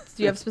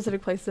 do you have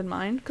specific places in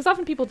mind? Because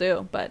often people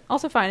do, but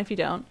also fine if you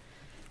don't.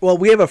 Well,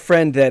 we have a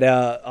friend that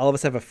all of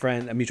us have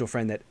a mutual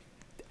friend that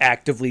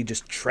actively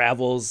just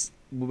travels.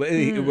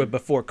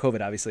 Before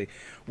COVID, obviously,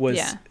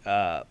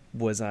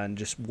 was on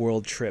just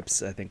world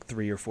trips. I think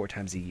 3 or 4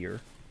 times a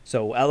year.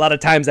 So a lot of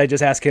times I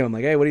just ask him, I'm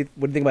like, "Hey, what do you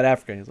think about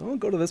Africa?" And he's like, "Oh,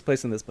 go to this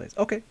place and this place."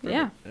 Okay, perfect.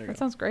 Yeah, that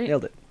sounds great.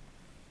 Nailed it.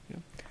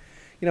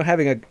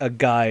 Having a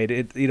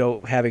guide,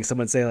 having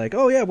someone say like,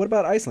 "Oh yeah, what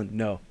about Iceland?"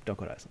 No, don't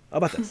go to Iceland. How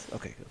about this?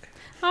 Okay.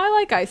 I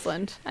like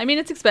Iceland. I mean,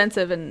 it's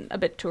expensive and a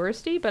bit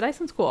touristy, but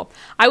Iceland's cool.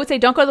 I would say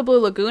don't go to the Blue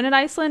Lagoon in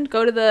Iceland.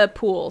 Go to the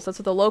pools. That's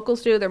what the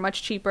locals do. They're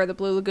much cheaper. The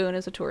Blue Lagoon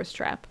is a tourist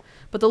trap.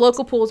 But the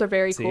local pools are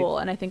very cool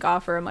and I think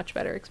offer a much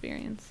better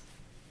experience.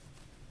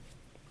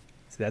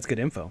 So that's good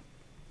info.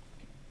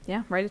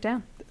 Yeah, write it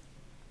down.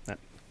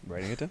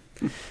 Writing it down.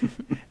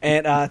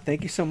 And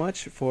thank you so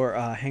much for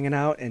hanging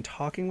out and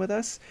talking with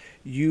us.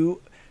 I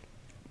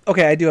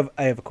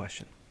have a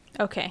question.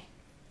 Okay.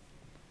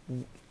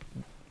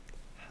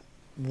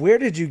 Where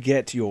did you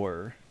get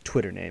your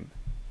Twitter name?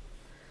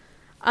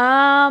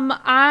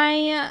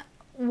 I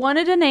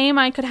wanted a name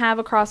I could have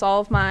across all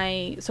of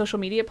my social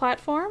media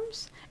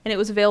platforms, and it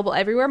was available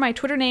everywhere. My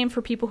Twitter name,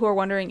 for people who are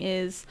wondering,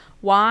 is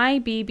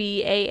YBBAAABBY.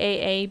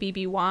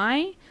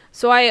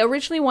 So I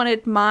originally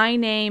wanted my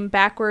name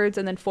backwards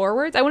and then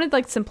forwards. I wanted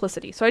like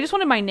simplicity. So I just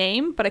wanted my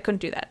name, but I couldn't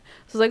do that.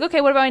 So I was like,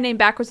 okay, what about my name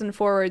backwards and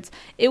forwards?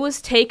 It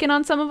was taken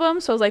on some of them.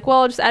 So I was like,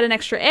 well, I'll just add an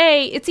extra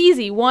A. It's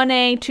easy.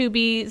 1A, 2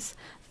 B's.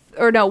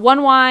 Or no,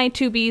 1 Y,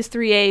 2 B's,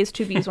 3 A's,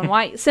 2 B's, 1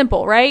 Y.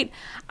 Simple, right?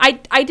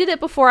 I did it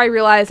before I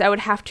realized I would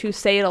have to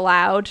say it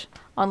aloud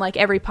on like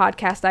every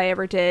podcast I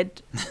ever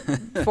did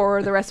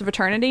for the rest of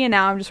eternity, and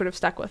now I'm just sort of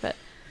stuck with it.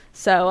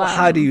 So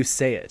how do you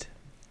say it?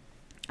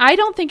 I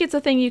don't think it's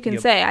a thing you can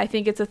say. I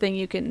think it's a thing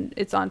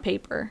it's on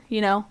paper,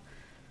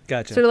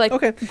 Gotcha. Sort of like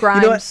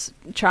Grimes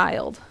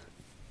child.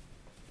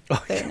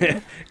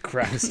 Okay.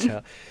 Grimes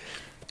child.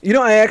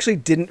 I actually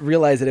didn't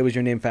realize that it was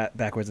your name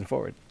backwards and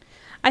forward.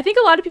 I think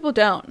a lot of people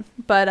don't,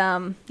 but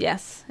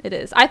yes, it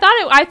is. I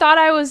thought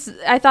I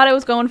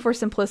was going for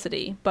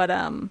simplicity, but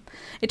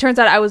it turns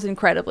out I was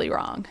incredibly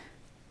wrong.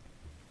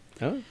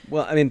 Oh,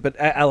 well, I mean, but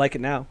I like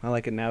it now. I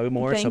like it now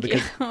more. Thank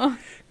you.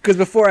 Because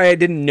before I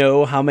didn't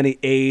know how many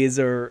A's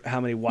or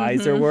how many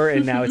Y's there were,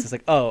 and now it's just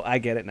like, oh, I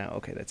get it now.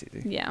 Okay, that's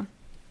easy. Yeah.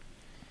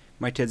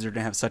 My kids are going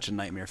to have such a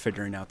nightmare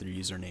figuring out their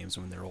usernames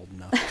when they're old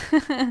enough.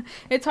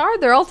 It's hard.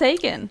 They're all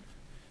taken.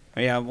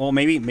 Yeah, well,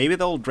 maybe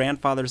they'll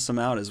grandfather some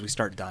out as we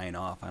start dying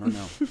off. I don't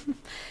know.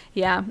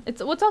 Yeah.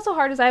 What's also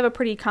hard is I have a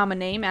pretty common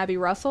name, Abby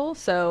Russell,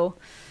 so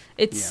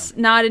it's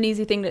not an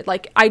easy thing to,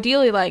 like,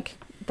 ideally, like,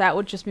 that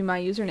would just be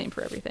my username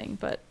for everything,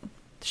 but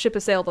the ship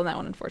has sailed on that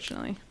one,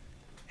 unfortunately.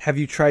 Have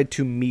you tried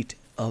to meet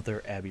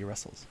other Abby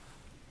Russells?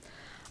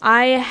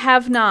 I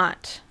have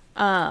not.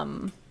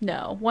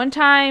 No. One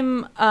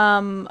time,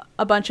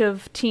 a bunch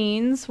of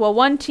teens,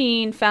 one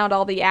teen found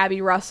all the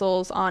Abby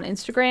Russells on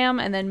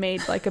Instagram and then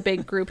made like a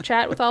big group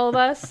chat with all of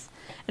us.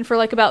 And for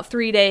like about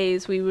 3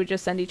 days, we would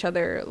just send each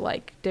other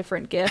like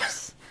different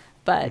gifts,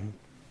 but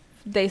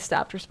they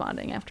stopped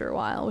responding after a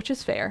while, which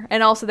is fair.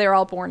 And also they were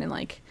all born in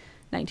like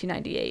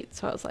 1998.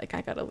 So I was like,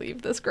 I gotta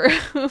leave this group.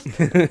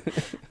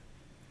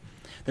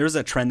 There was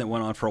a trend that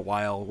went on for a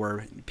while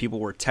where people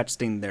were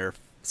texting their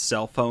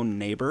cell phone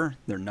neighbor,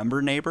 their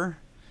number neighbor,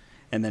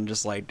 and then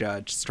just like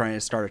just trying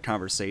to start a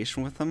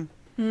conversation with them.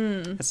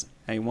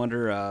 I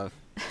wonder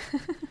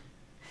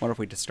if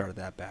we just started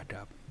that back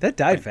up. That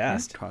died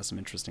fast. Caused some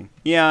interesting.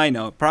 Yeah, I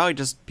know. Probably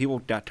just people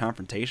got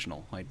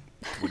confrontational. Like,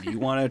 would you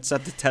want to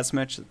accept a text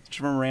message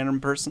from a random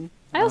person?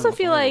 I also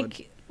feel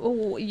like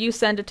you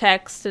send a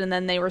text and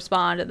then they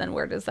respond, and then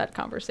where does that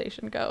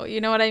conversation go? You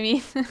know what I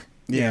mean?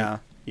 Yeah.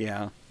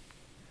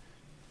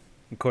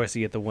 Of course,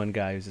 you get the one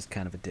guy who's just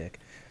kind of a dick.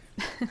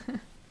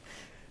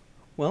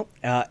 Well,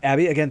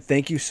 Abby, again,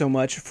 thank you so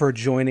much for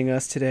joining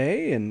us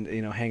today and,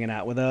 hanging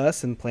out with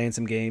us and playing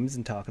some games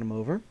and talking them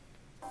over.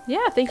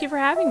 Yeah, thank you for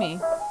having me.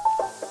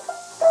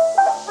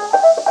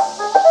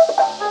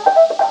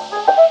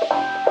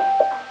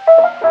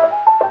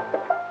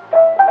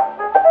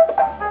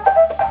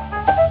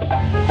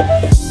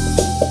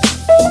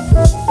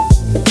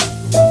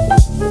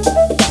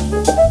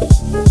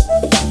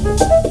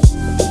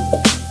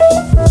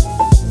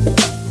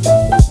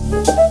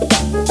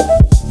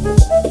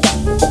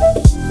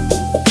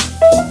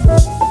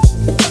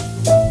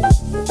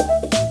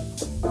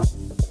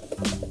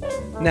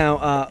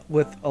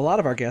 lot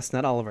of our guests,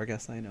 not all of our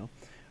guests, I know,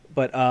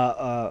 but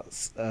a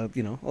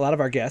lot of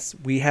our guests,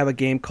 we have a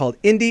game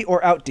called Indie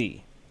or Out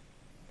D.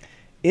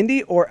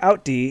 Indie or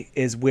Out D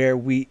is where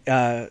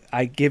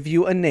I give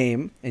you a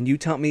name and you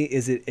tell me,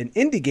 is it an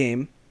indie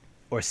game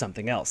or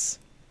something else?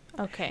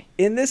 Okay.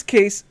 In this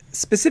case,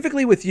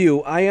 specifically with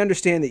you, I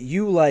understand that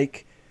you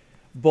like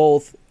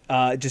both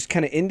just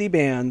kind of indie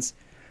bands,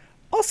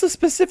 also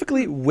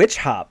specifically Witch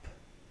Hop.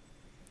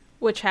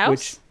 Which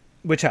house?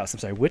 Witch House. I'm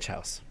sorry, Witch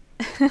House.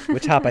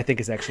 Witch Hop, I think,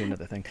 is actually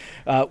another thing.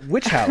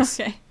 Witch House.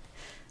 Okay.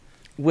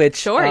 Which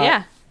Sure,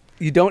 yeah.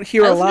 you don't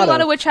hear I a listened lot to a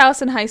lot of. of Witch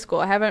House in high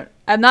school.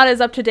 I'm not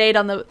as up to date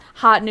on the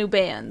hot new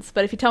bands,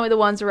 but if you tell me the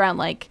ones around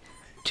like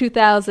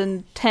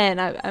 2010,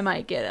 I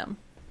might get them.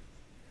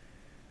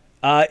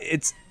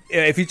 It's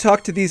if you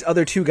talk to these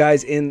other two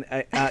guys in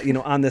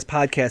on this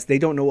podcast, they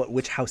don't know what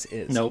Witch House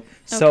is. Nope.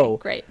 So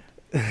Okay, great.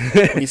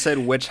 When you said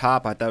witch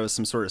hop, I thought it was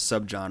some sort of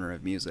subgenre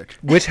of music.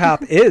 Witch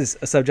Hop is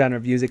a subgenre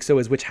of music, so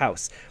is Witch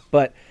House.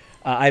 But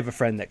I have a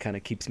friend that kind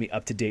of keeps me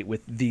up to date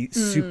with the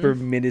super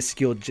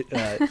minuscule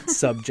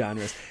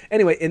subgenres.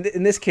 Anyway,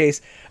 in this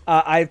case,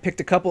 I've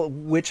picked a couple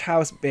Witch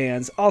House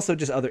bands, also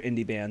just other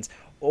indie bands,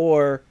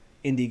 or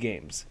indie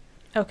games.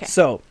 Okay.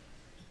 So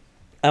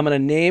I'm going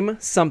to name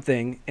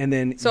something, and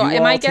then So you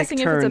am all I take guessing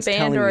if turns it's a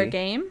band telling or a me-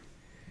 game?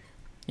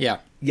 Yeah.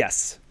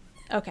 Yes.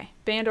 Okay.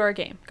 Band or a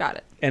game. Got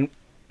it.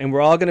 And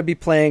we're all going to be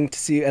playing to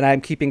see, and I'm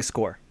keeping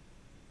score.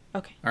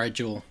 Okay. All right,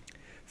 Jewel.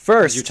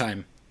 First, Here's your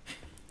time.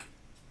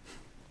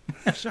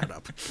 Shut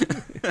up.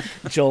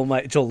 Joel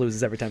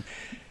loses every time.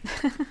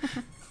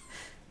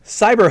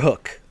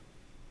 Cyberhook.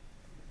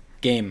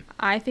 Game.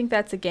 I think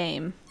that's a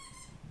game.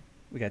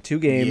 We got 2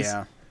 games.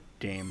 Yeah.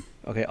 Game.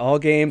 Okay, all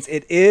games.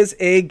 It is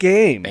a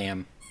game.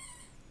 Bam.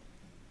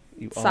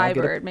 You all get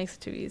Cyber. It makes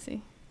it too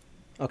easy.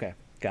 Okay,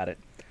 got it.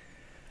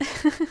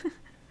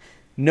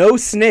 No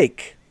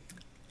Snake.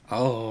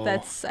 Oh.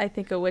 That's, I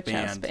think, a Witch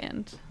House Band.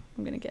 band.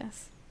 I'm going to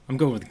guess. I'm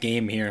going with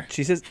game here.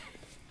 She says.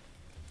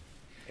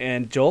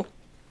 And Joel?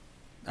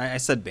 I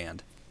said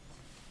band.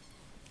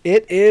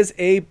 It is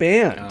a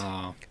band.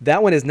 Oh.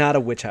 That one is not a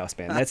Witch House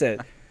band. That's a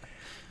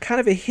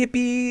kind of a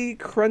hippie,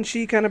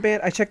 crunchy kind of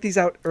band. I checked these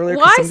out earlier.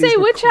 'cause Why some of these say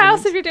were Witch cool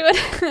House names. if you're doing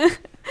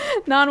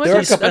non-Witch There are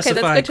House? a Okay, that's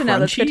specify good to know.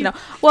 That's good to crunchy? know.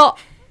 Well,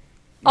 Yeah,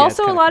 it's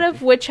also a kinda lot crunchy.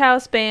 of Witch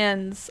House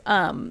bands,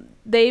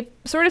 they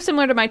sort of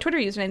similar to my Twitter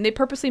username. They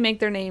purposely make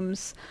their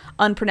names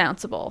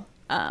unpronounceable.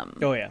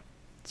 Oh, yeah.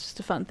 It's just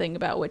a fun thing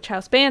about Witch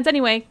House bands.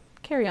 Anyway,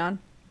 carry on.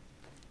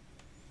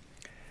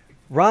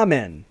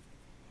 Ramen.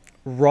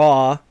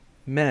 Raw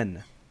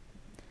men.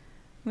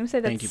 I'm gonna say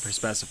that's Thank you for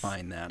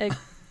specifying that. a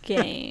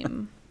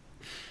game.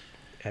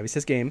 Abby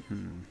says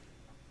game.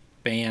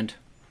 Band.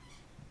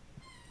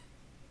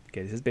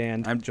 Okay, this is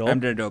band. I'm Joel.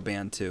 going to go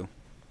band too.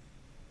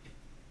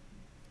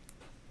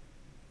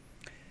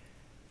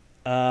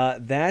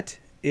 That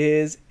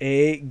is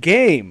a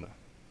game.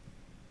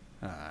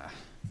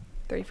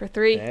 3 for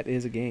 3. That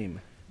is a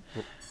game.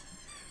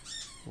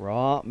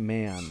 Raw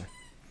man.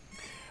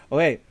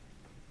 Okay.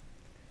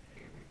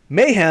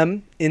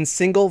 Mayhem in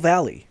Single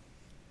Valley.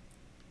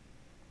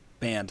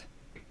 Band.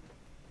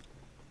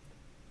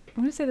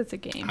 I'm gonna say that's a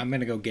game. I'm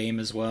going to go game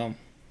as well.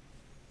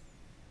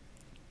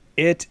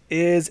 It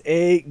is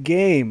a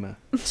game.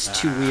 It's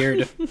too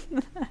weird.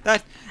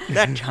 That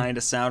kind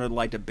of sounded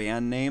like a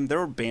band name. There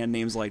were band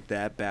names like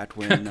that back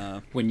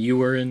when When you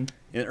were in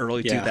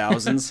early Yeah.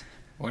 2000s.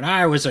 when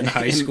I was in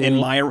high school.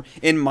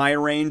 in my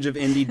range of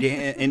indie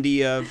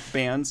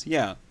bands.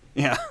 Yeah.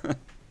 Yeah.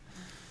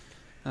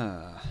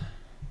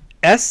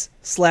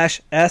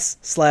 S/S/S.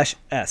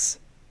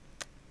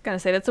 Gonna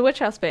say that's a Witch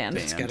House band.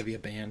 It's got to be a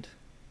band.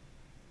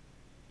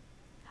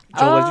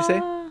 Joel, what did you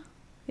say?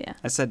 Yeah.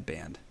 I said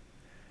band.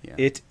 Yeah.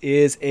 It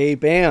is a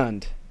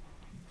band.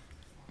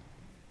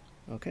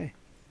 Okay.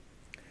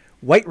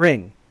 White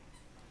Ring.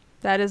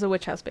 That is a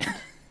Witch House band.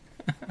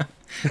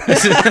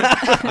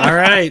 All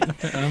right.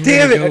 I'm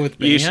Damn gonna it. go with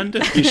You band.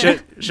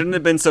 shouldn't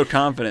have been so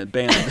confident.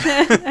 Band.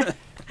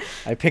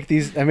 I picked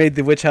these. I made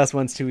the Witch House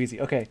ones too easy.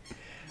 Okay.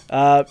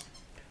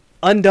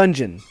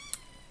 Undungeon.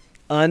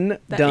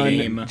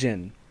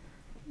 Undungeon.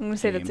 I'm gonna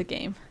say that's a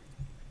Game.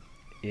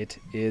 game. It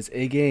is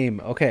a game.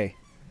 Okay.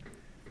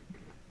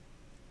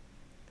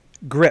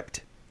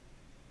 Gripped.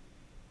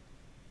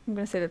 I'm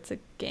gonna say that's a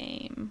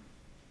game.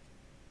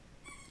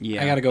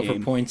 Yeah. I got to go game.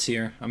 for points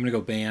here. I'm going to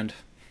go band.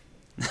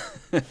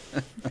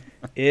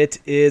 It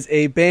is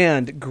a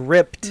band.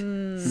 Gripped.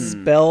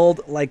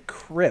 Spelled like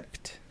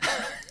crypt.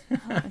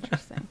 Oh,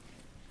 interesting.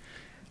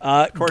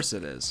 Of course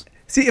it is.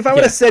 See, if I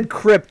would have said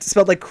crypt,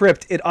 spelled like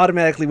crypt, it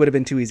automatically would have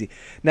been too easy.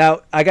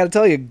 Now, I got to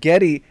tell you,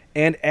 Getty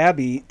and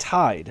Abby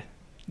tied.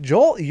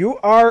 Joel, you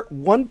are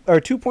 1 or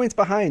 2 points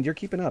behind. You're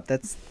keeping up.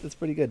 That's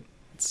pretty good.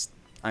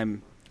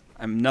 I'm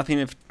nothing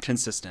if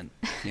consistent.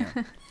 Yeah.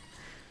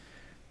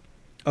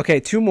 Okay,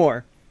 2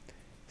 more.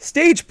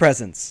 Stage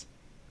presence.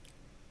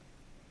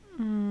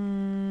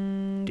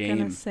 I'm Game.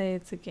 gonna say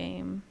it's a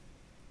game.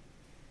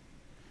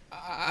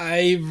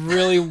 I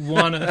really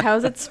want to.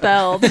 How's it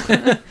spelled?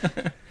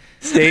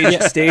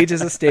 Stage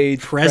is a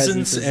stage.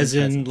 Presents is as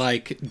in presence.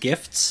 like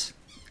gifts.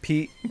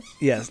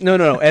 Yes. No.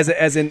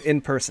 As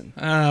in person.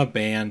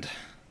 Band.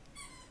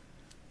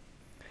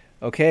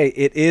 Okay,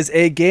 it is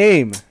a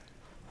game.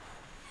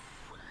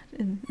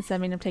 Does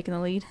that mean I'm taking the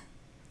lead?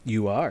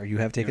 You are. You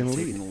have taken the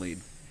Taking lead. the lead.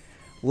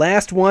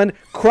 Last one,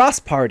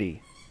 Cross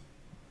Party.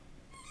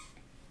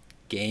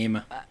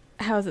 Game.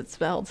 How is it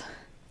spelled?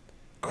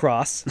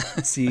 Cross,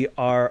 Cross,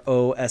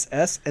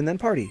 and then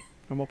party.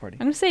 Normal party.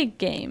 I'm going to say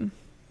game.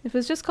 If it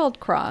was just called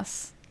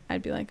Cross,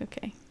 I'd be like,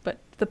 okay. But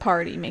the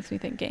party makes me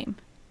think game.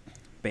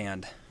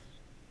 Band.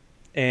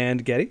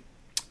 And Getty?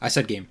 I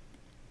said game.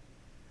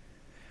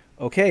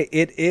 Okay,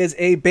 it is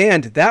a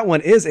band. That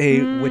one is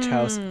a Witch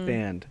House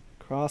band.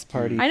 Cross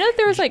Party. I know that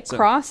there was like So-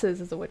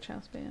 Crosses as a Witch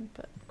House band,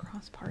 but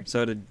Cross Party.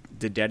 So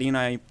did Daddy and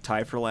I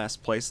tie for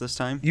last place this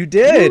time? You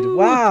did. Ooh.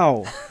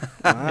 Wow.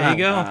 There you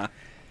go.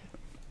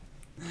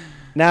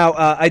 Now,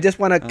 I just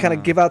want to kind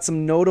of give out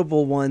some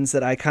notable ones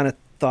that I kind of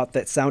thought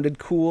that sounded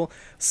cool.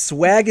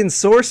 Swag and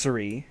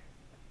Sorcery.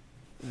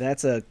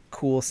 That's a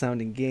cool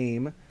sounding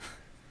game.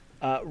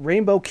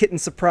 Rainbow Kitten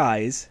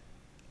Surprise.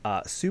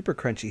 Super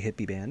Crunchy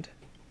Hippie Band.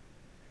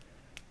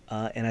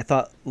 And I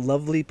thought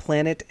Lovely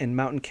Planet and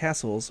Mountain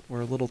Castles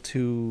were a little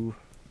too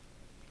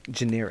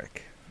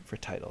generic for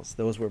titles.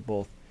 Those were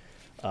both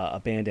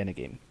a band and a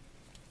game.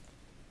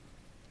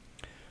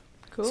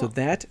 Cool. So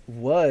that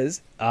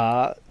was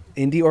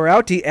Indie or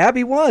Outie.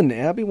 Abby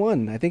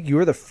won. I think you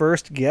were the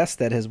first guest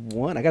that has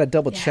won. I got to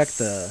double check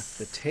the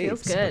Yes. tapes.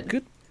 Feels good.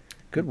 But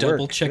good work.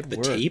 Double check Good the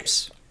work.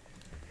 tapes.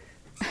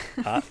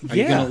 Are Are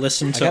you going to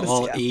listen to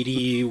all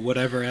 80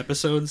 whatever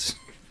episodes?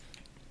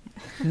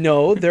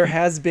 No, there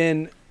has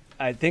been.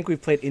 I think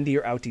we've played Indie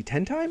or Outie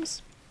 10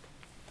 times.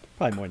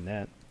 Probably more than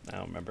that. I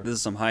don't remember. This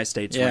is some high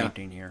stakes Yeah.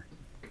 ranking here.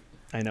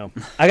 I know.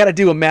 I got to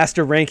do a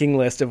master ranking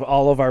list of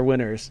all of our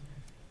winners.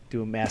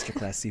 Do a master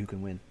class, see who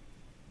can win.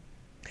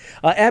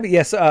 Abby,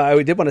 yes,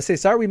 I did want to say,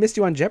 sorry we missed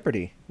you on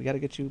Jeopardy. We got to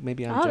get you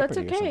maybe on Oh, Jeopardy that's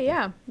or okay. something.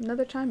 Yeah.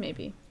 Another time,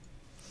 maybe.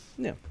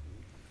 Yeah.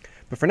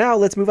 But for now,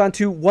 let's move on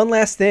to One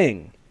Last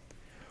Thing.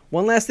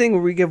 One last thing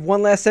where we give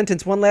one last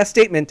sentence, one last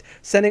statement,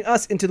 sending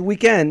us into the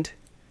weekend,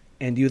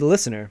 and you, the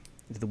listener,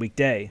 into the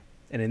weekday,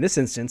 and in this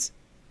instance,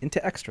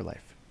 into Extra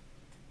Life.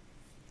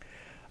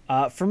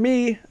 For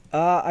me,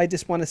 I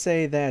just want to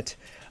say that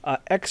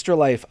Extra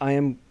Life, I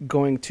am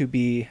going to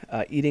be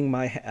eating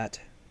my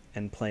hat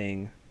and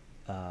playing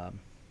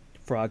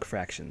Frog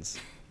Fractions.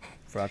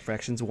 Frog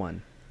Fractions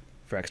 1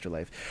 for Extra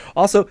Life.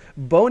 Also,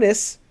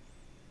 bonus,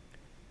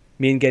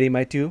 me and Getty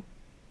might do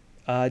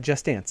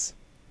Just Dance.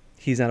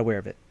 He's not aware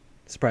of it.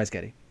 Surprise,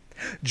 Getty.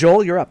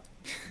 Joel, you're up.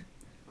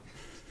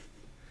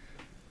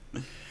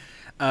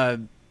 That's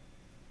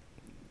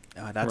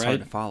Right. hard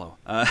to follow.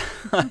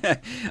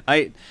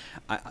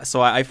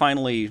 I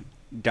finally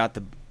got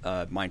the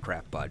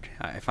Minecraft bug.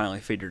 I finally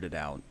figured it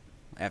out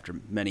after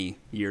many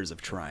years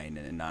of trying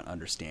and not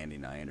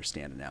understanding. I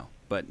understand it now,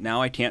 but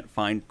now I can't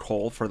find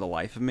coal for the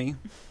life of me.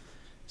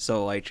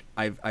 So like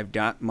I've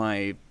got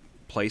my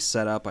place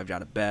set up. I've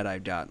got a bed.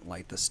 I've got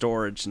like the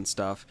storage and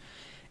stuff,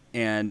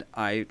 and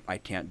I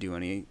can't do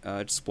any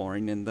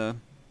exploring in the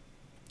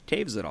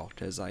caves at all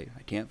because I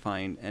can't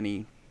find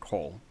any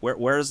coal.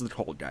 Where is the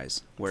coal,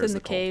 guys? Where It's is in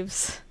the coal?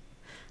 caves.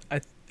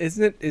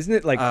 Isn't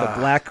it like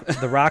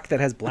the rock that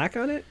has black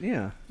on it?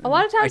 Yeah. A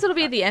lot of times it'll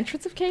be at the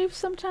entrance of caves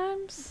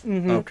sometimes.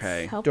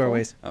 Okay. It's helpful.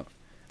 Doorways.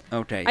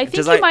 Okay. I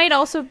think you might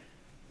also...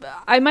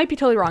 I might be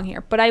totally wrong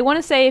here, but I want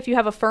to say if you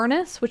have a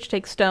furnace, which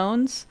takes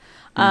stones,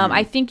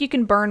 I think you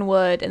can burn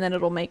wood and then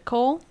it'll make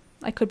coal.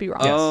 I could be wrong.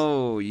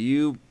 Oh,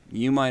 you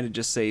might have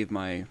just saved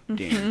my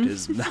game.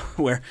 Because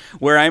where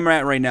I'm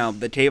at right now,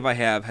 the cave I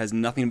have has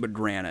nothing but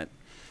granite,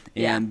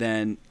 and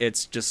then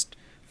it's just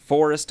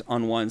forest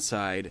on one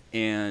side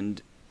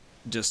and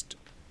just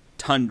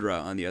tundra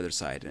on the other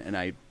side, and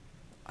I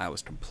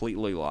was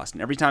completely lost.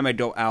 And every time I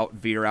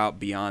veer out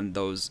beyond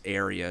those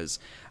areas,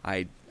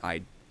 I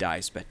die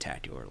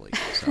spectacularly.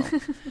 So,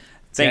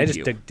 thank I just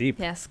you. dig deep.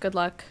 Yes, good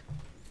luck.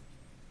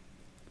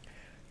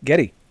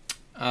 Getty.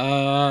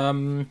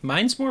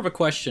 Mine's more of a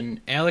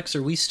question. Alex,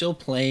 are we still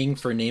playing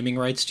for naming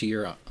rights to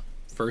your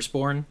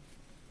firstborn?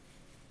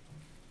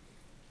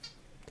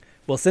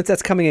 Well, since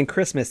that's coming in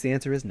Christmas, the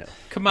answer is no.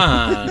 Come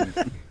on.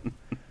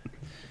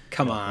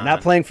 Come on. We're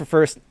not playing for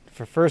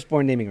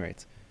firstborn naming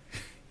rights.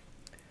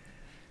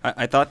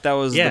 I thought that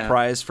was Yeah. the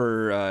prize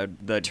for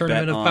the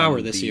Tournament bet of Power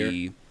on this the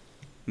year.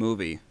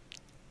 movie,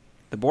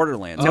 the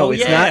Borderlands. No, Oh,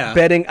 it's yeah. not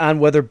betting on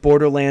whether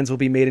Borderlands will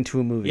be made into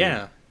a movie.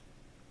 Yeah.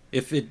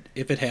 If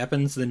it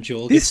happens, then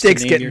Joel These gets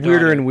stakes to name get your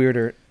weirder daughter. and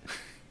weirder.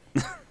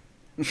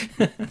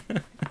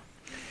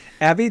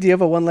 Abby, do you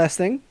have a one last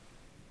thing?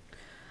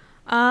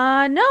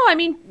 No, I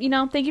mean,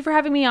 thank you for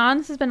having me on.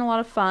 This has been a lot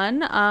of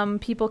fun.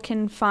 People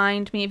can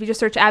find me if you just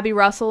search Abby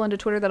Russell into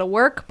Twitter, that'll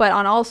work. But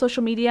on all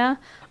social media,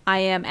 I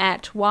am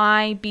at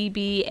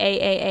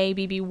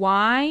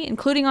YBBAAABBY,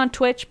 including on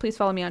Twitch. Please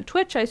follow me on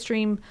Twitch. I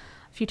stream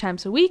a few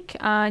times a week.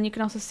 And you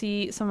can also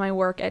see some of my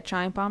work at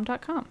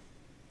giantbomb.com.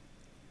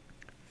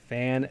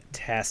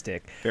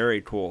 Fantastic.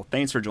 Very cool.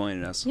 Thanks for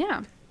joining us.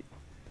 Yeah.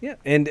 Yeah,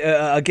 and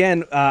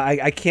again,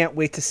 I can't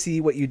wait to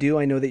see what you do.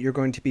 I know that you're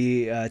going to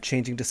be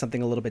changing to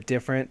something a little bit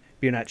different.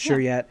 You're not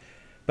sure yet,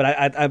 but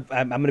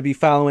I'm going to be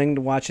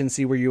following, watching,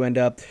 see where you end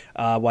up,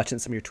 watching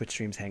some of your Twitch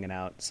streams, hanging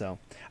out. So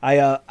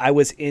I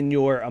was in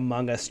your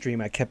Among Us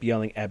stream. I kept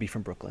yelling Abby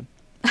from Brooklyn.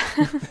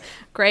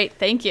 Great,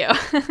 thank you.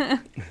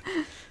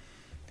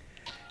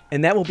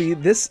 And that will be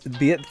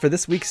it for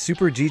this week's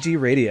Super GG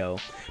Radio.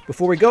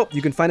 Before we go,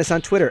 you can find us on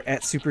Twitter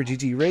at Super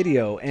GG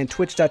Radio and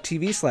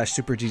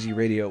twitch.tv/Super GG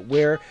Radio,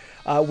 where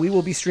we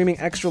will be streaming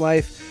Extra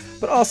Life,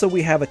 but also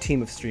we have a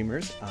team of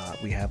streamers.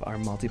 We have our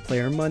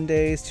multiplayer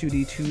Mondays,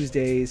 2D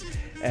Tuesdays,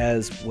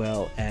 as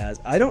well as,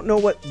 I don't know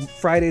what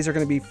Fridays are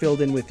going to be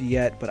filled in with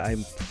yet, but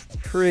I'm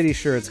pretty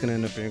sure it's going to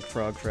end up being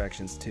Frog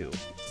Fractions 2.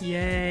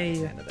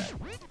 Yay. End of that.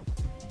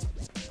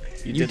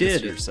 You did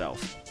this to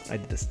yourself. I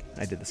did this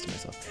to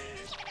myself.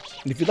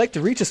 And if you'd like to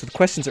reach us with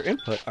questions or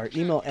input, our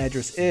email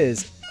address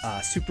is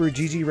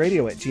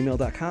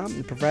superggradio@gmail.com,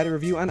 and provide a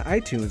review on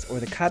iTunes or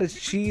the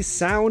cottage cheese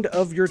sound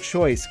of your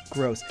choice.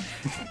 Gross.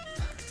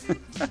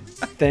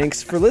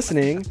 Thanks for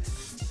listening.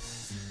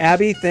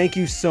 Abby, thank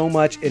you so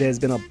much. It has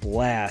been a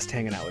blast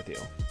hanging out with you.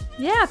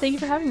 Yeah, thank you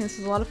for having me. This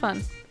was a lot of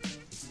fun.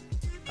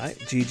 All right,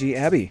 GG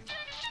Abby.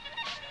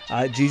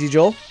 GG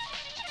Joel.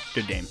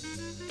 Good game.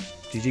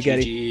 GG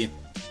Getty. GG.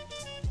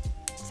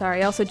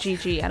 Sorry, also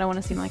GG. I don't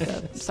want to seem like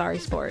a sorry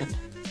sport.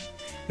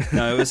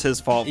 No, it was his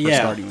fault for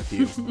starting with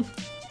you.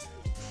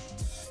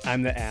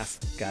 I'm the ass.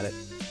 Got it.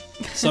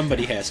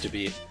 Somebody has to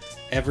be.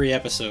 Every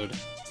episode.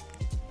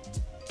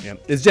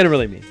 Yep. It's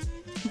generally me.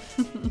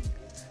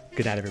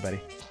 Good night, everybody.